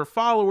death of her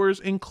followers,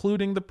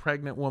 including the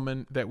pregnant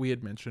woman that we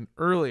had mentioned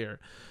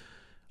earlier.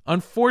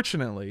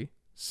 Unfortunately,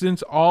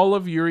 since all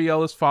of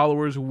Uriella's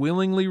followers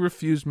willingly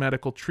refused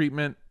medical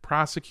treatment,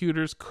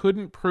 prosecutors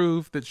couldn't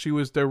prove that she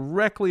was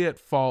directly at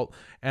fault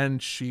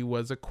and she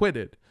was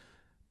acquitted.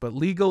 But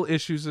legal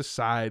issues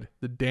aside,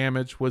 the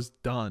damage was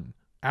done.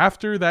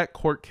 After that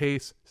court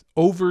case,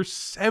 over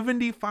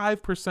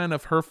 75%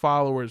 of her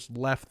followers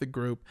left the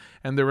group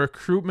and the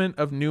recruitment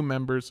of new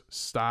members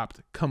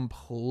stopped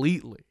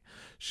completely.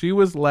 She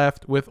was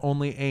left with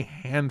only a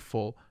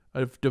handful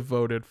of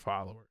devoted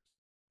followers.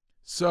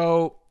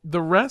 So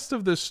the rest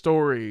of this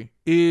story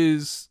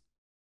is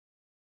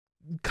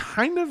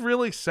kind of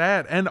really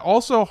sad and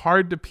also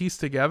hard to piece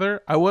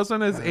together. I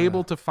wasn't as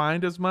able to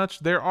find as much.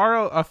 There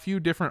are a few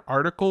different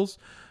articles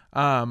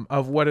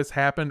of what has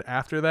happened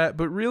after that.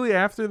 But really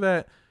after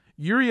that,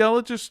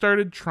 Uriella just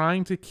started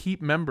trying to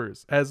keep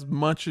members as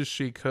much as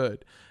she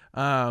could.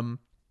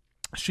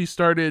 She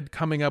started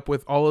coming up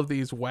with all of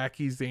these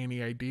wacky,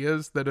 zany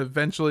ideas that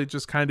eventually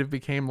just kind of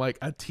became like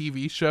a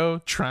TV show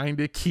trying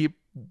to keep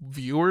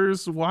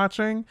viewers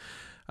watching.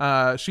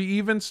 She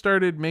even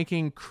started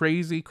making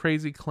crazy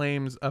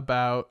claims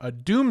about a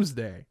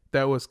doomsday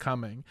that was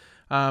coming.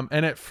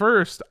 And at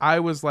first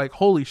I was like,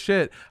 holy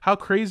shit, how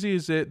crazy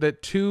is it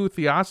that two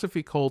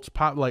theosophy cults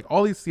pop, like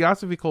all these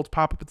theosophy cults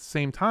pop up at the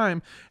same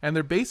time, and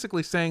they're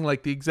basically saying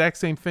like the exact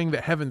same thing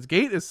that Heaven's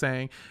Gate is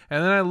saying.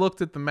 And then I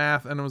looked at the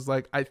math and I was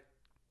like, I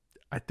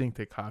think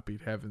they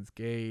copied Heaven's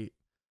Gate.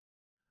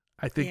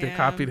 They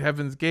copied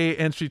Heaven's Gate,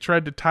 and she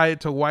tried to tie it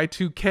to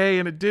Y2K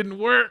and it didn't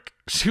work.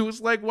 She was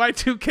like,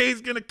 Y2K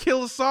is going to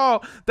kill us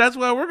all. That's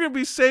why we're going to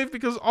be safe,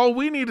 because all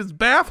we need is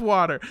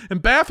bathwater.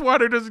 And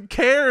bathwater doesn't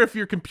care if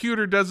your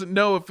computer doesn't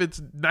know if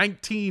it's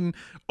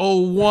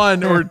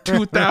 1901 or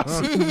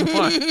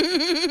 2001.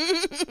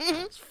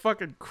 It's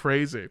fucking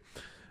crazy.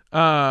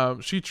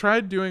 She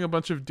tried doing a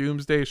bunch of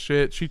doomsday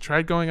shit. She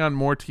tried going on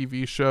more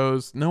TV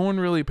shows. No one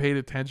really paid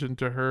attention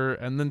to her,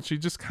 and then she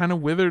just kind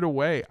of withered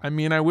away. I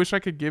mean, I wish I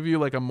could give you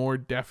like a more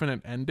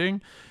definite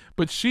ending,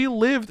 but she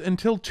lived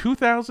until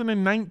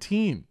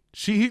 2019.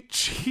 She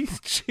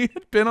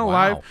had been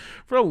alive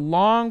for a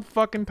long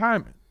fucking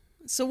time.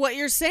 So what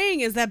you're saying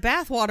is that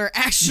bathwater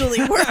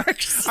actually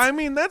works. I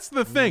mean, that's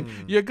the thing.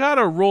 You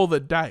gotta roll the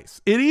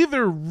dice. It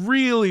either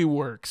really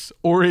works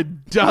or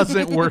it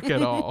doesn't work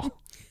at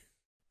all.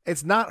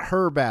 It's not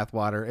her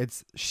bathwater.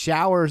 It's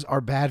showers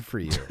are bad for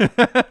you.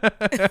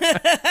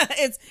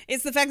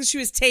 It's the fact that she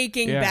was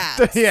taking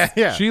baths.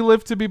 Yeah. She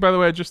lived to be, by the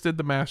way, I just did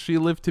the math. She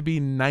lived to be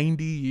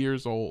 90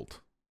 years old.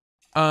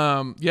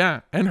 And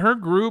her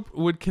group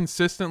would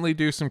consistently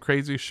do some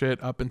crazy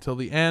shit up until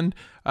the end.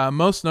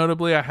 Most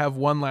notably, I have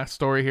one last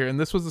story here, and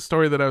this was a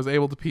story that I was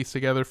able to piece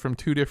together from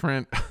two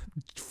different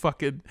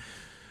fucking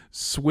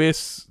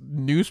Swiss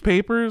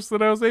newspapers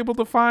that I was able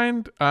to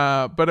find.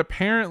 But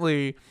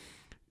apparently,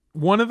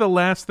 one of the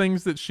last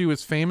things that she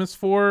was famous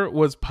for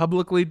was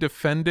publicly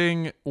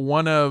defending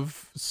one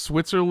of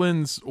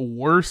Switzerland's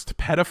worst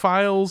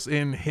pedophiles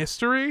in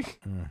history.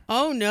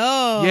 Oh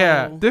no.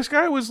 Yeah, this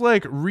guy was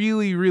like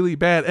really, really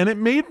bad, and it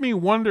made me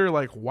wonder,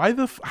 like,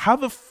 how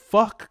the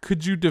fuck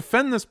could you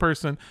defend this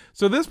person?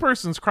 So this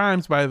person's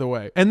crimes, by the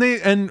way,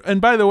 and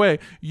by the way,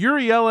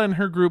 Uriella and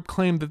her group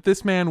claimed that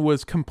this man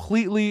was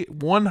completely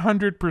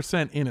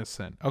 100%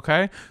 innocent.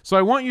 Okay, so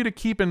I want you to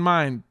keep in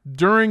mind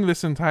during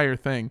this entire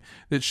thing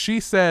that she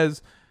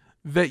says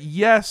that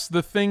yes,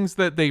 the things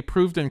that they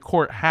proved in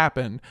court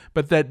happened,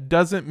 but that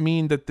doesn't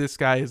mean that this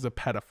guy is a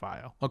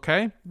pedophile.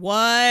 Okay?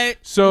 What?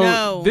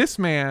 So this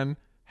man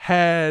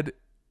had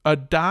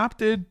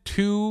adopted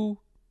 2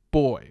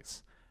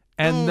 boys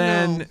and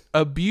then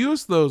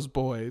abused those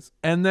boys,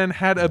 and then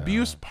had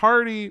abuse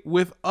party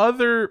with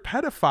other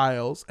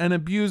pedophiles and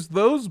abused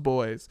those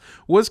boys,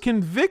 was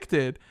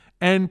convicted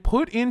and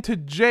put into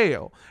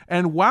jail.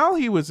 And while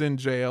he was in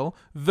jail,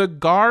 the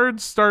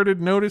guards started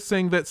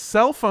noticing that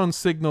cell phone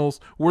signals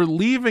were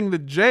leaving the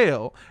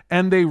jail,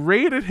 and they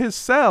raided his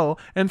cell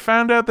and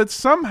found out that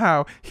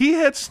somehow he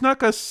had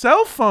snuck a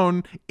cell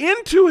phone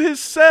into his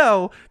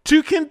cell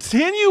to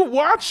continue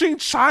watching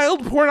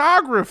child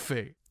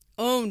pornography.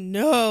 Oh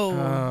no.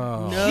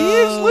 No. He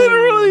is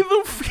literally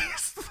the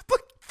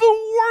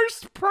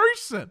worst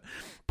person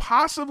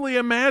possibly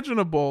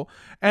imaginable,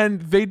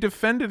 and they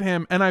defended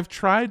him, and I've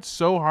tried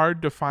so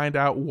hard to find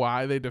out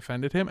why they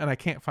defended him, and I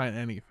can't find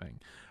anything.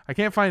 I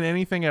can't find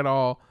anything at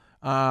all.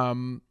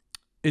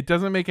 It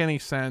doesn't make any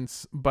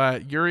sense,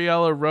 but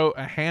Uriella wrote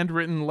a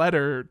handwritten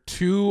letter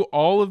to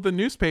all of the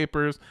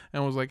newspapers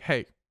and was like,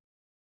 hey,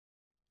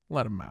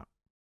 let him out.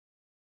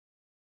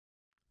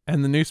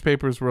 And the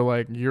newspapers were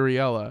like,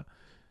 Uriella,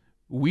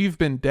 we've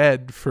been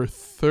dead for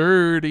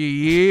 30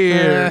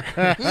 years.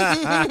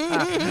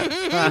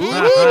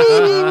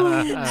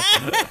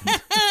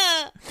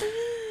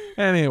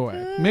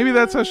 Anyway, maybe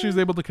that's how she was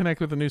able to connect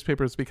with the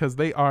newspapers, because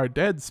they are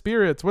dead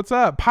spirits. What's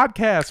up,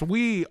 podcast?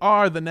 We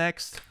are the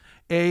next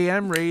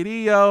AM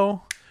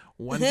radio.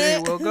 One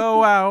day we'll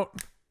go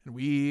out and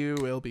we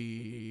will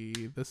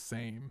be the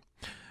same.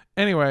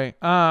 Anyway,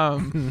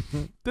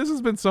 this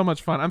has been so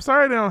much fun. I'm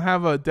sorry they don't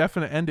have a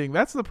definite ending.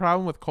 That's the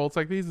problem with cults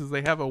like these, is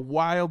they have a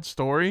wild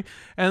story,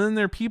 and then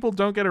their people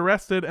don't get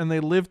arrested, and they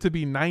live to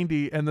be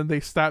 90, and then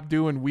they stop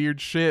doing weird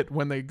shit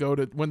when they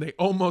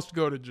almost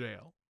go to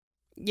jail.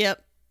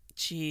 Yep.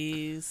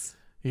 Jeez.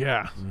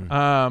 Yeah.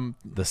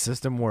 The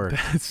system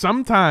works.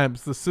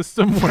 Sometimes the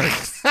system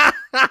works.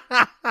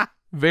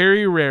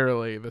 Very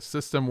rarely the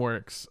system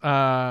works.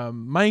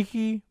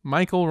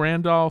 Michael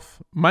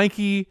Randolph,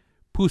 Mikey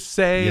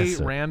Poussey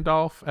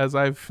Randolph, as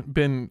I've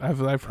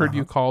heard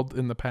you called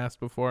in the past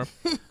before.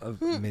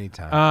 Many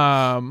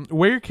times.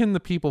 Where can the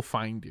people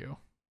find you?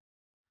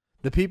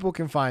 The people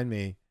can find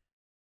me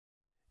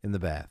in the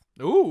bath.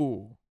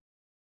 Ooh.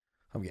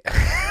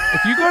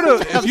 If you go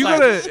to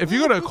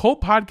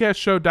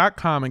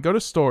occultpodcastshow.com and go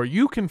to store,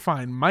 you can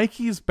find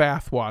Mikey's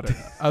bathwater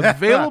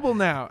available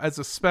now as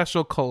a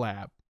special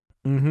collab.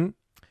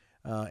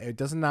 It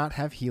does not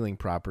have healing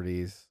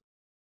properties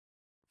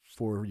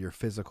for your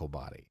physical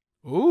body.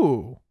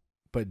 Ooh.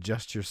 But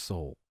just your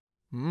soul.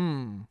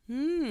 What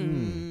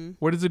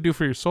does it do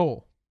for your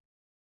soul?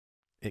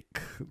 It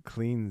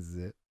cleans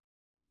it.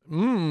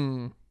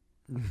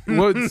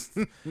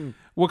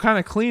 What kind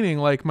of cleaning?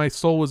 Like, my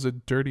soul was a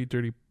dirty,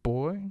 dirty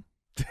boy?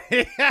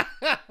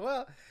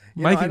 Well,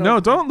 Mikey,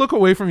 no, don't look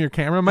away from your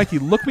camera. Mikey,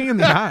 look me in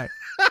the eye.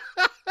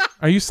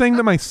 Are you saying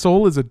that my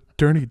soul is a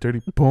dirty,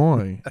 dirty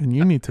boy, and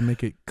you need to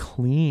make it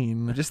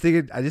clean? I just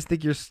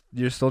think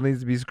your soul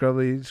needs to be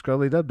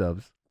scrubbly dub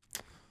dubs.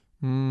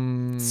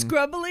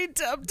 Scrubbly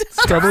dub dub.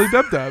 Scrubbly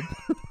dub dub.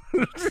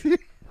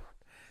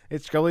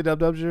 It's scrubbly dub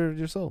dubs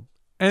your soul.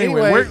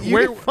 Anyway, where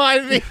you can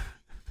find me?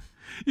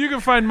 You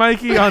can find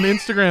Mikey on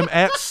Instagram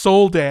at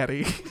Soul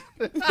Daddy.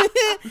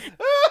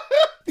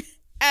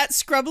 At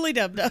Scrubbly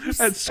Dub Dubs.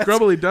 At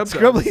Scrubbly Dub Dubs.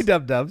 Scrubbly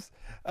Dub Dubs.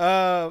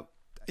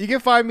 You can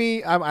find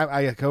me.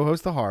 I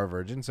co-host the Horror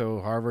Virgin, so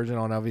Horror Virgin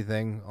on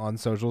everything on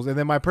socials, and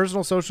then my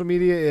personal social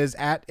media is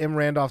at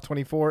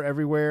mrandolph24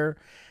 everywhere.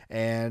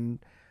 And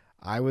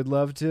I would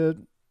love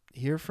to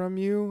hear from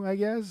you. I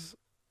guess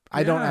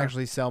I don't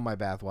actually sell my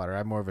bathwater.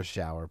 I'm more of a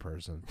shower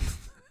person.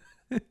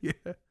 Yeah,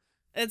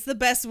 It's the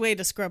best way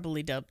to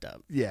scrubbly dub.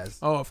 Yes.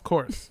 oh, of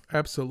course,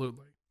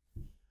 absolutely.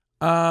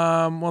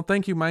 Well,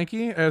 thank you,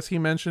 Mikey. As he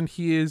mentioned,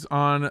 he is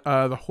on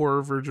the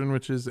Horror Virgin,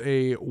 which is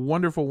a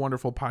wonderful,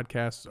 wonderful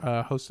podcast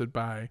hosted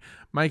by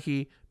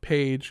Mikey,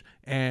 Paige,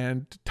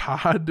 and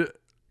Todd.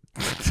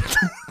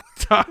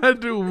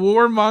 Todd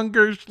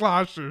Warmonger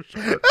Schlosser.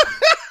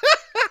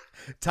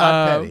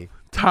 Todd Petty.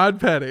 Todd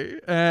Petty.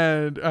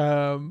 And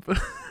God,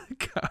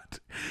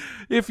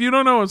 if you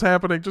don't know what's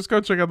happening, just go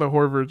check out the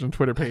Horror Virgin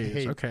Twitter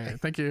page. Okay,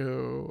 thank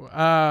you.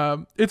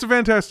 It's a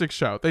fantastic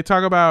show. They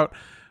talk about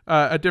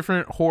a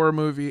different horror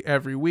movie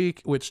every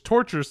week, which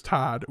tortures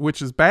Todd,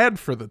 which is bad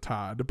for the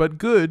Todd, but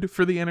good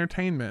for the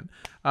entertainment.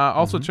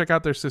 Also, check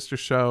out their sister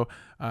show,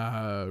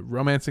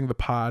 Romancing the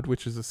Pod,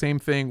 which is the same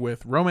thing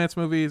with romance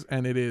movies,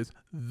 and it is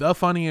the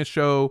funniest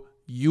show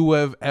you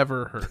have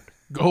ever heard.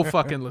 Go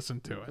fucking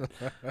listen to it.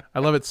 I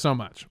love it so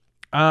much.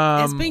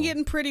 It's been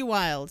getting pretty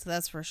wild,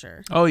 that's for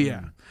sure. Oh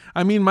yeah.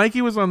 I mean,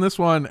 Mikey was on this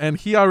one and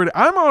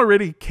I'm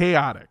already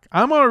chaotic.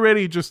 I'm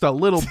already just a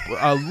little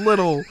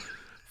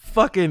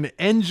fucking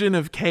engine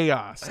of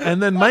chaos.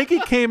 And then Mikey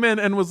came in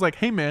and was like,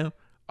 "Hey man,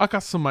 I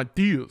got some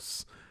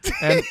ideas."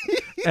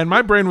 And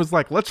my brain was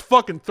like, "Let's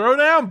fucking throw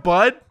down,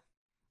 bud.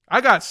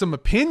 I got some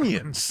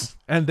opinions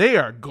and they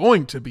are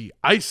going to be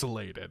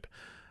isolated."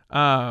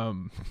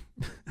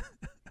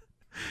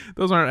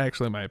 Those aren't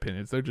actually my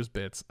opinions. They're just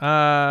bits.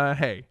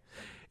 Hey,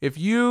 if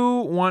you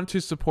want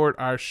to support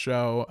our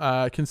show,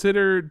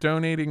 consider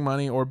donating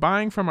money or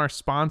buying from our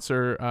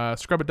sponsor,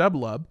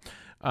 Scrub-a-Dub-Lub.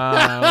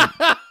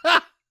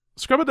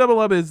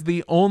 Scrub-a-Dub-Lub is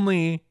the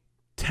only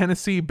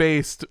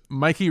Tennessee-based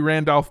Mikey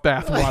Randolph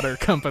bathwater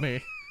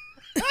company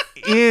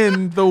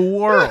in the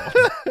world.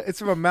 It's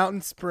from a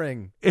mountain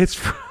spring. It's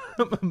from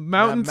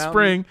Mountain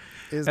Spring.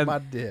 Is and my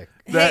dick.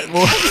 That I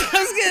was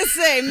gonna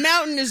say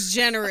mountain is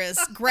generous.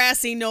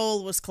 Grassy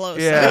knoll was close.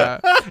 Yeah,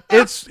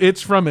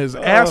 it's from his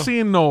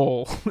assy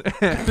knoll.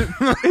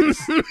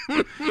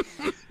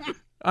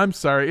 I'm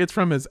sorry, it's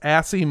from his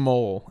assy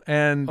mole,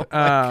 and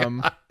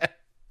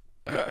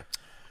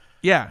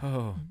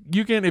yeah,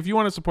 you can, if you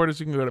want to support us,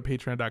 you can go to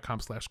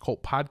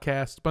patreon.com/cult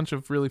podcast. A bunch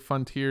of really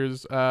fun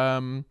tiers.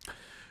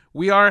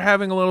 We are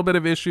having a little bit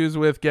of issues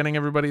with getting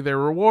everybody their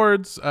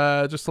rewards.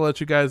 Just to let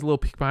you guys a little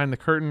peek behind the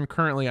curtain.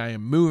 Currently, I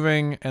am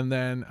moving, and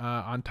then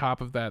on top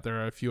of that,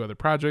 there are a few other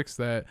projects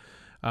that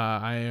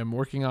I am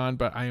working on,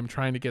 but I am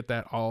trying to get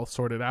that all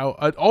sorted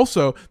out.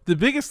 Also, the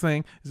biggest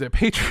thing is that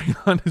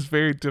Patreon is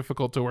very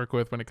difficult to work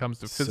with when it comes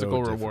to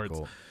physical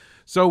rewards.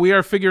 So we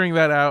are figuring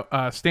that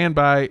out. Stand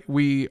by.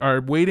 We are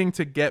waiting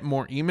to get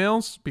more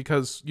emails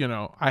because,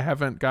 I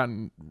haven't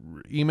gotten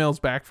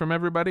emails back from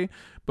everybody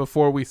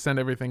before we send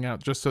everything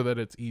out, just so that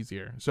it's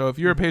easier. So if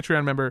you're a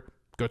Patreon member,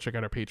 go check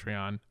out our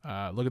Patreon.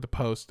 Look at the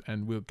post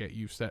and we'll get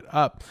you set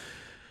up.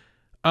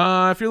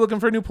 If you're looking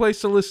for a new place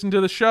to listen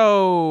to the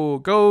show,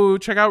 go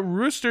check out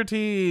Rooster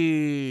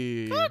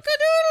Teeth.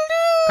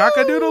 Cock-a-doodle-doo!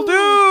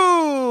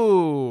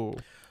 Cock-a-doodle-doo!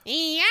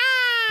 Yeah.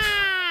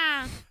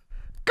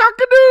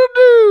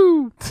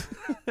 Cock-a-doodle-doo!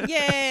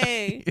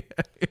 Yay.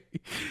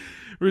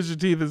 Rooster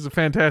Teeth is a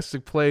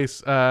fantastic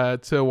place to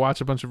watch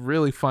a bunch of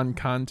really fun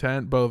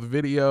content, both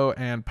video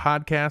and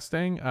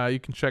podcasting. You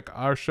can check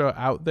our show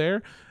out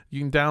there. You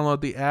can download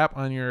the app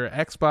on your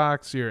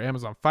Xbox, your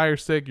Amazon Fire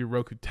Stick, your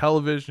Roku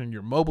television,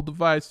 your mobile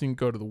device. You can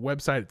go to the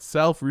website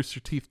itself,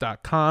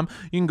 roosterteeth.com.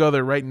 You can go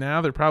there right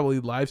now. They're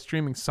probably live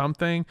streaming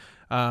something.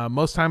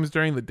 Most times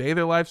during the day,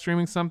 they're live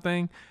streaming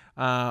something.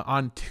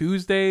 On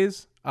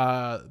Tuesdays,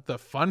 the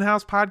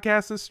Funhouse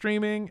podcast is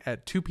streaming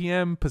at 2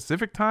 p.m.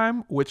 Pacific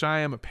time, which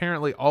I am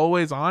apparently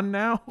always on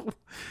now,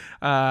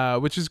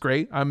 which is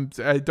great. I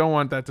don't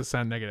want that to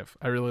sound negative.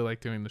 I really like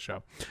doing the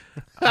show.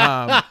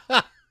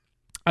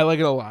 I like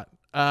it a lot.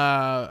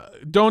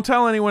 Don't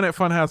tell anyone at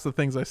Funhouse the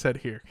things I said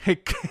here.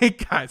 Hey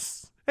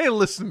guys. Hey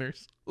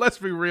listeners. Let's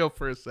be real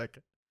for a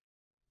second.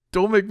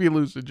 Don't make me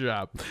lose a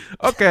job.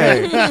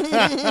 Okay.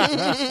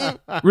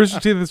 Rooster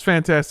Teeth is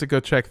fantastic. Go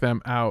check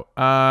them out.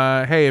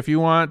 Hey, if you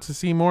want to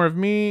see more of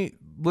me,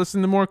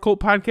 listen to more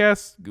cult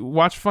podcasts,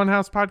 watch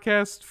Funhouse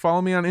podcast,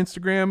 follow me on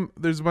Instagram.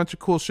 There's a bunch of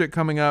cool shit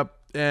coming up,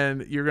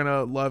 and you're going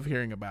to love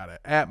hearing about it.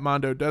 At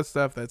Mando Does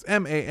Stuff. That's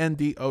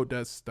Mando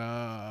Does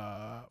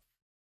Stuff.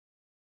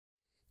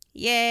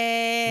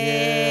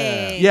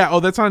 Yay. Yeah. Oh,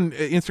 that's on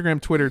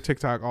Instagram, Twitter,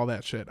 TikTok, all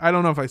that shit. I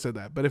don't know if I said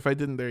that, but if I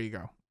didn't, there you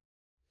go.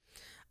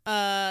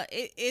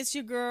 It's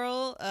your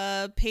girl,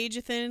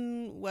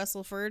 Paige-athin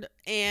Wesselford,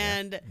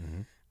 and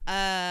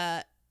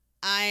I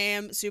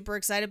am super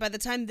excited. By the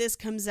time this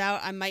comes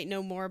out, I might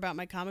know more about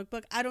my comic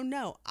book. I don't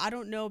know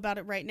about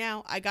it right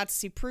now. I got to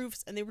see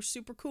proofs, and they were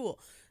super cool.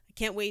 I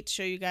can't wait to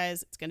show you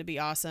guys. It's gonna be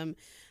awesome.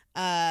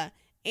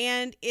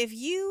 And if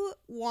you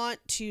want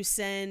to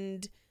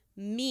send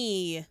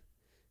me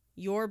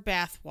your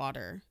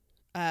bathwater,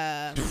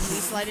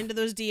 Please slide into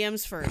those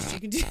DMs first. You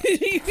can do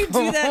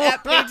that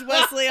at Paige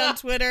Wesley on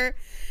Twitter,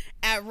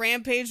 at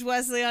Rampage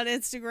Wesley on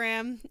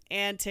Instagram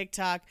and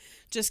TikTok.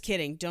 Just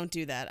kidding. Don't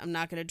do that. I'm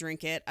not going to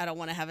drink it. I don't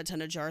want to have a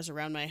ton of jars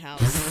around my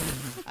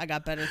house. I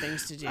got better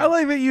things to do. I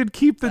like that you'd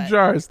keep the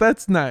jars.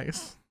 That's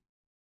nice.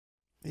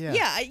 Yeah.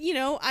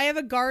 Yeah, I have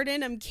a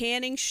garden. I'm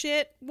canning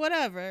shit.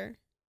 Whatever.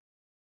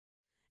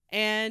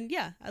 And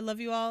yeah, I love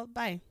you all.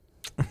 Bye.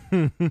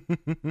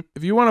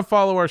 If you want to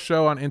follow our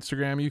show on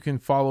Instagram, you can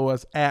follow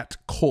us at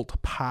Cult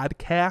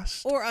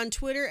Podcast. Or on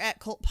Twitter at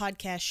Cult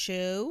Podcast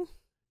Show.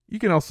 You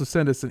can also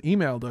send us an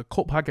email to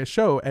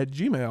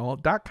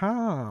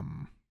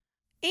cultpodcastshow@gmail.com.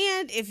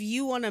 And if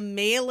you want to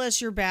mail us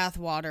your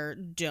bathwater,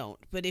 don't.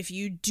 But if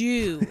you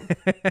do,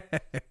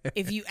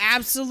 if you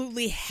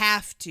absolutely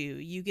have to,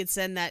 you could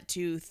send that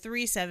to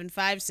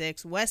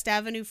 3756 West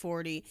Avenue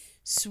 40,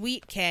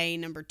 Suite K,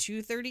 number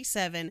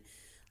 237,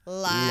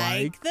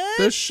 like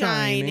the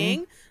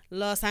Shining,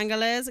 Los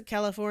Angeles,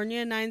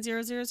 California,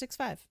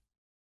 90065.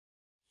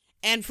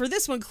 And for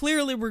this one,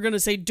 clearly we're going to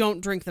say don't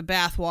drink the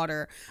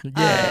bathwater.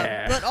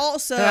 Yeah. But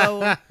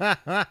also,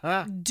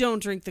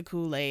 don't drink the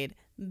Kool-Aid.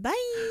 Bye.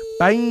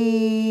 Bye.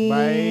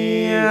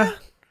 Bye.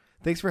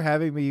 Thanks for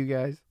having me, you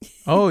guys.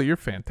 Oh, you're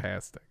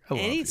fantastic. I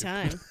love you.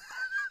 Anytime.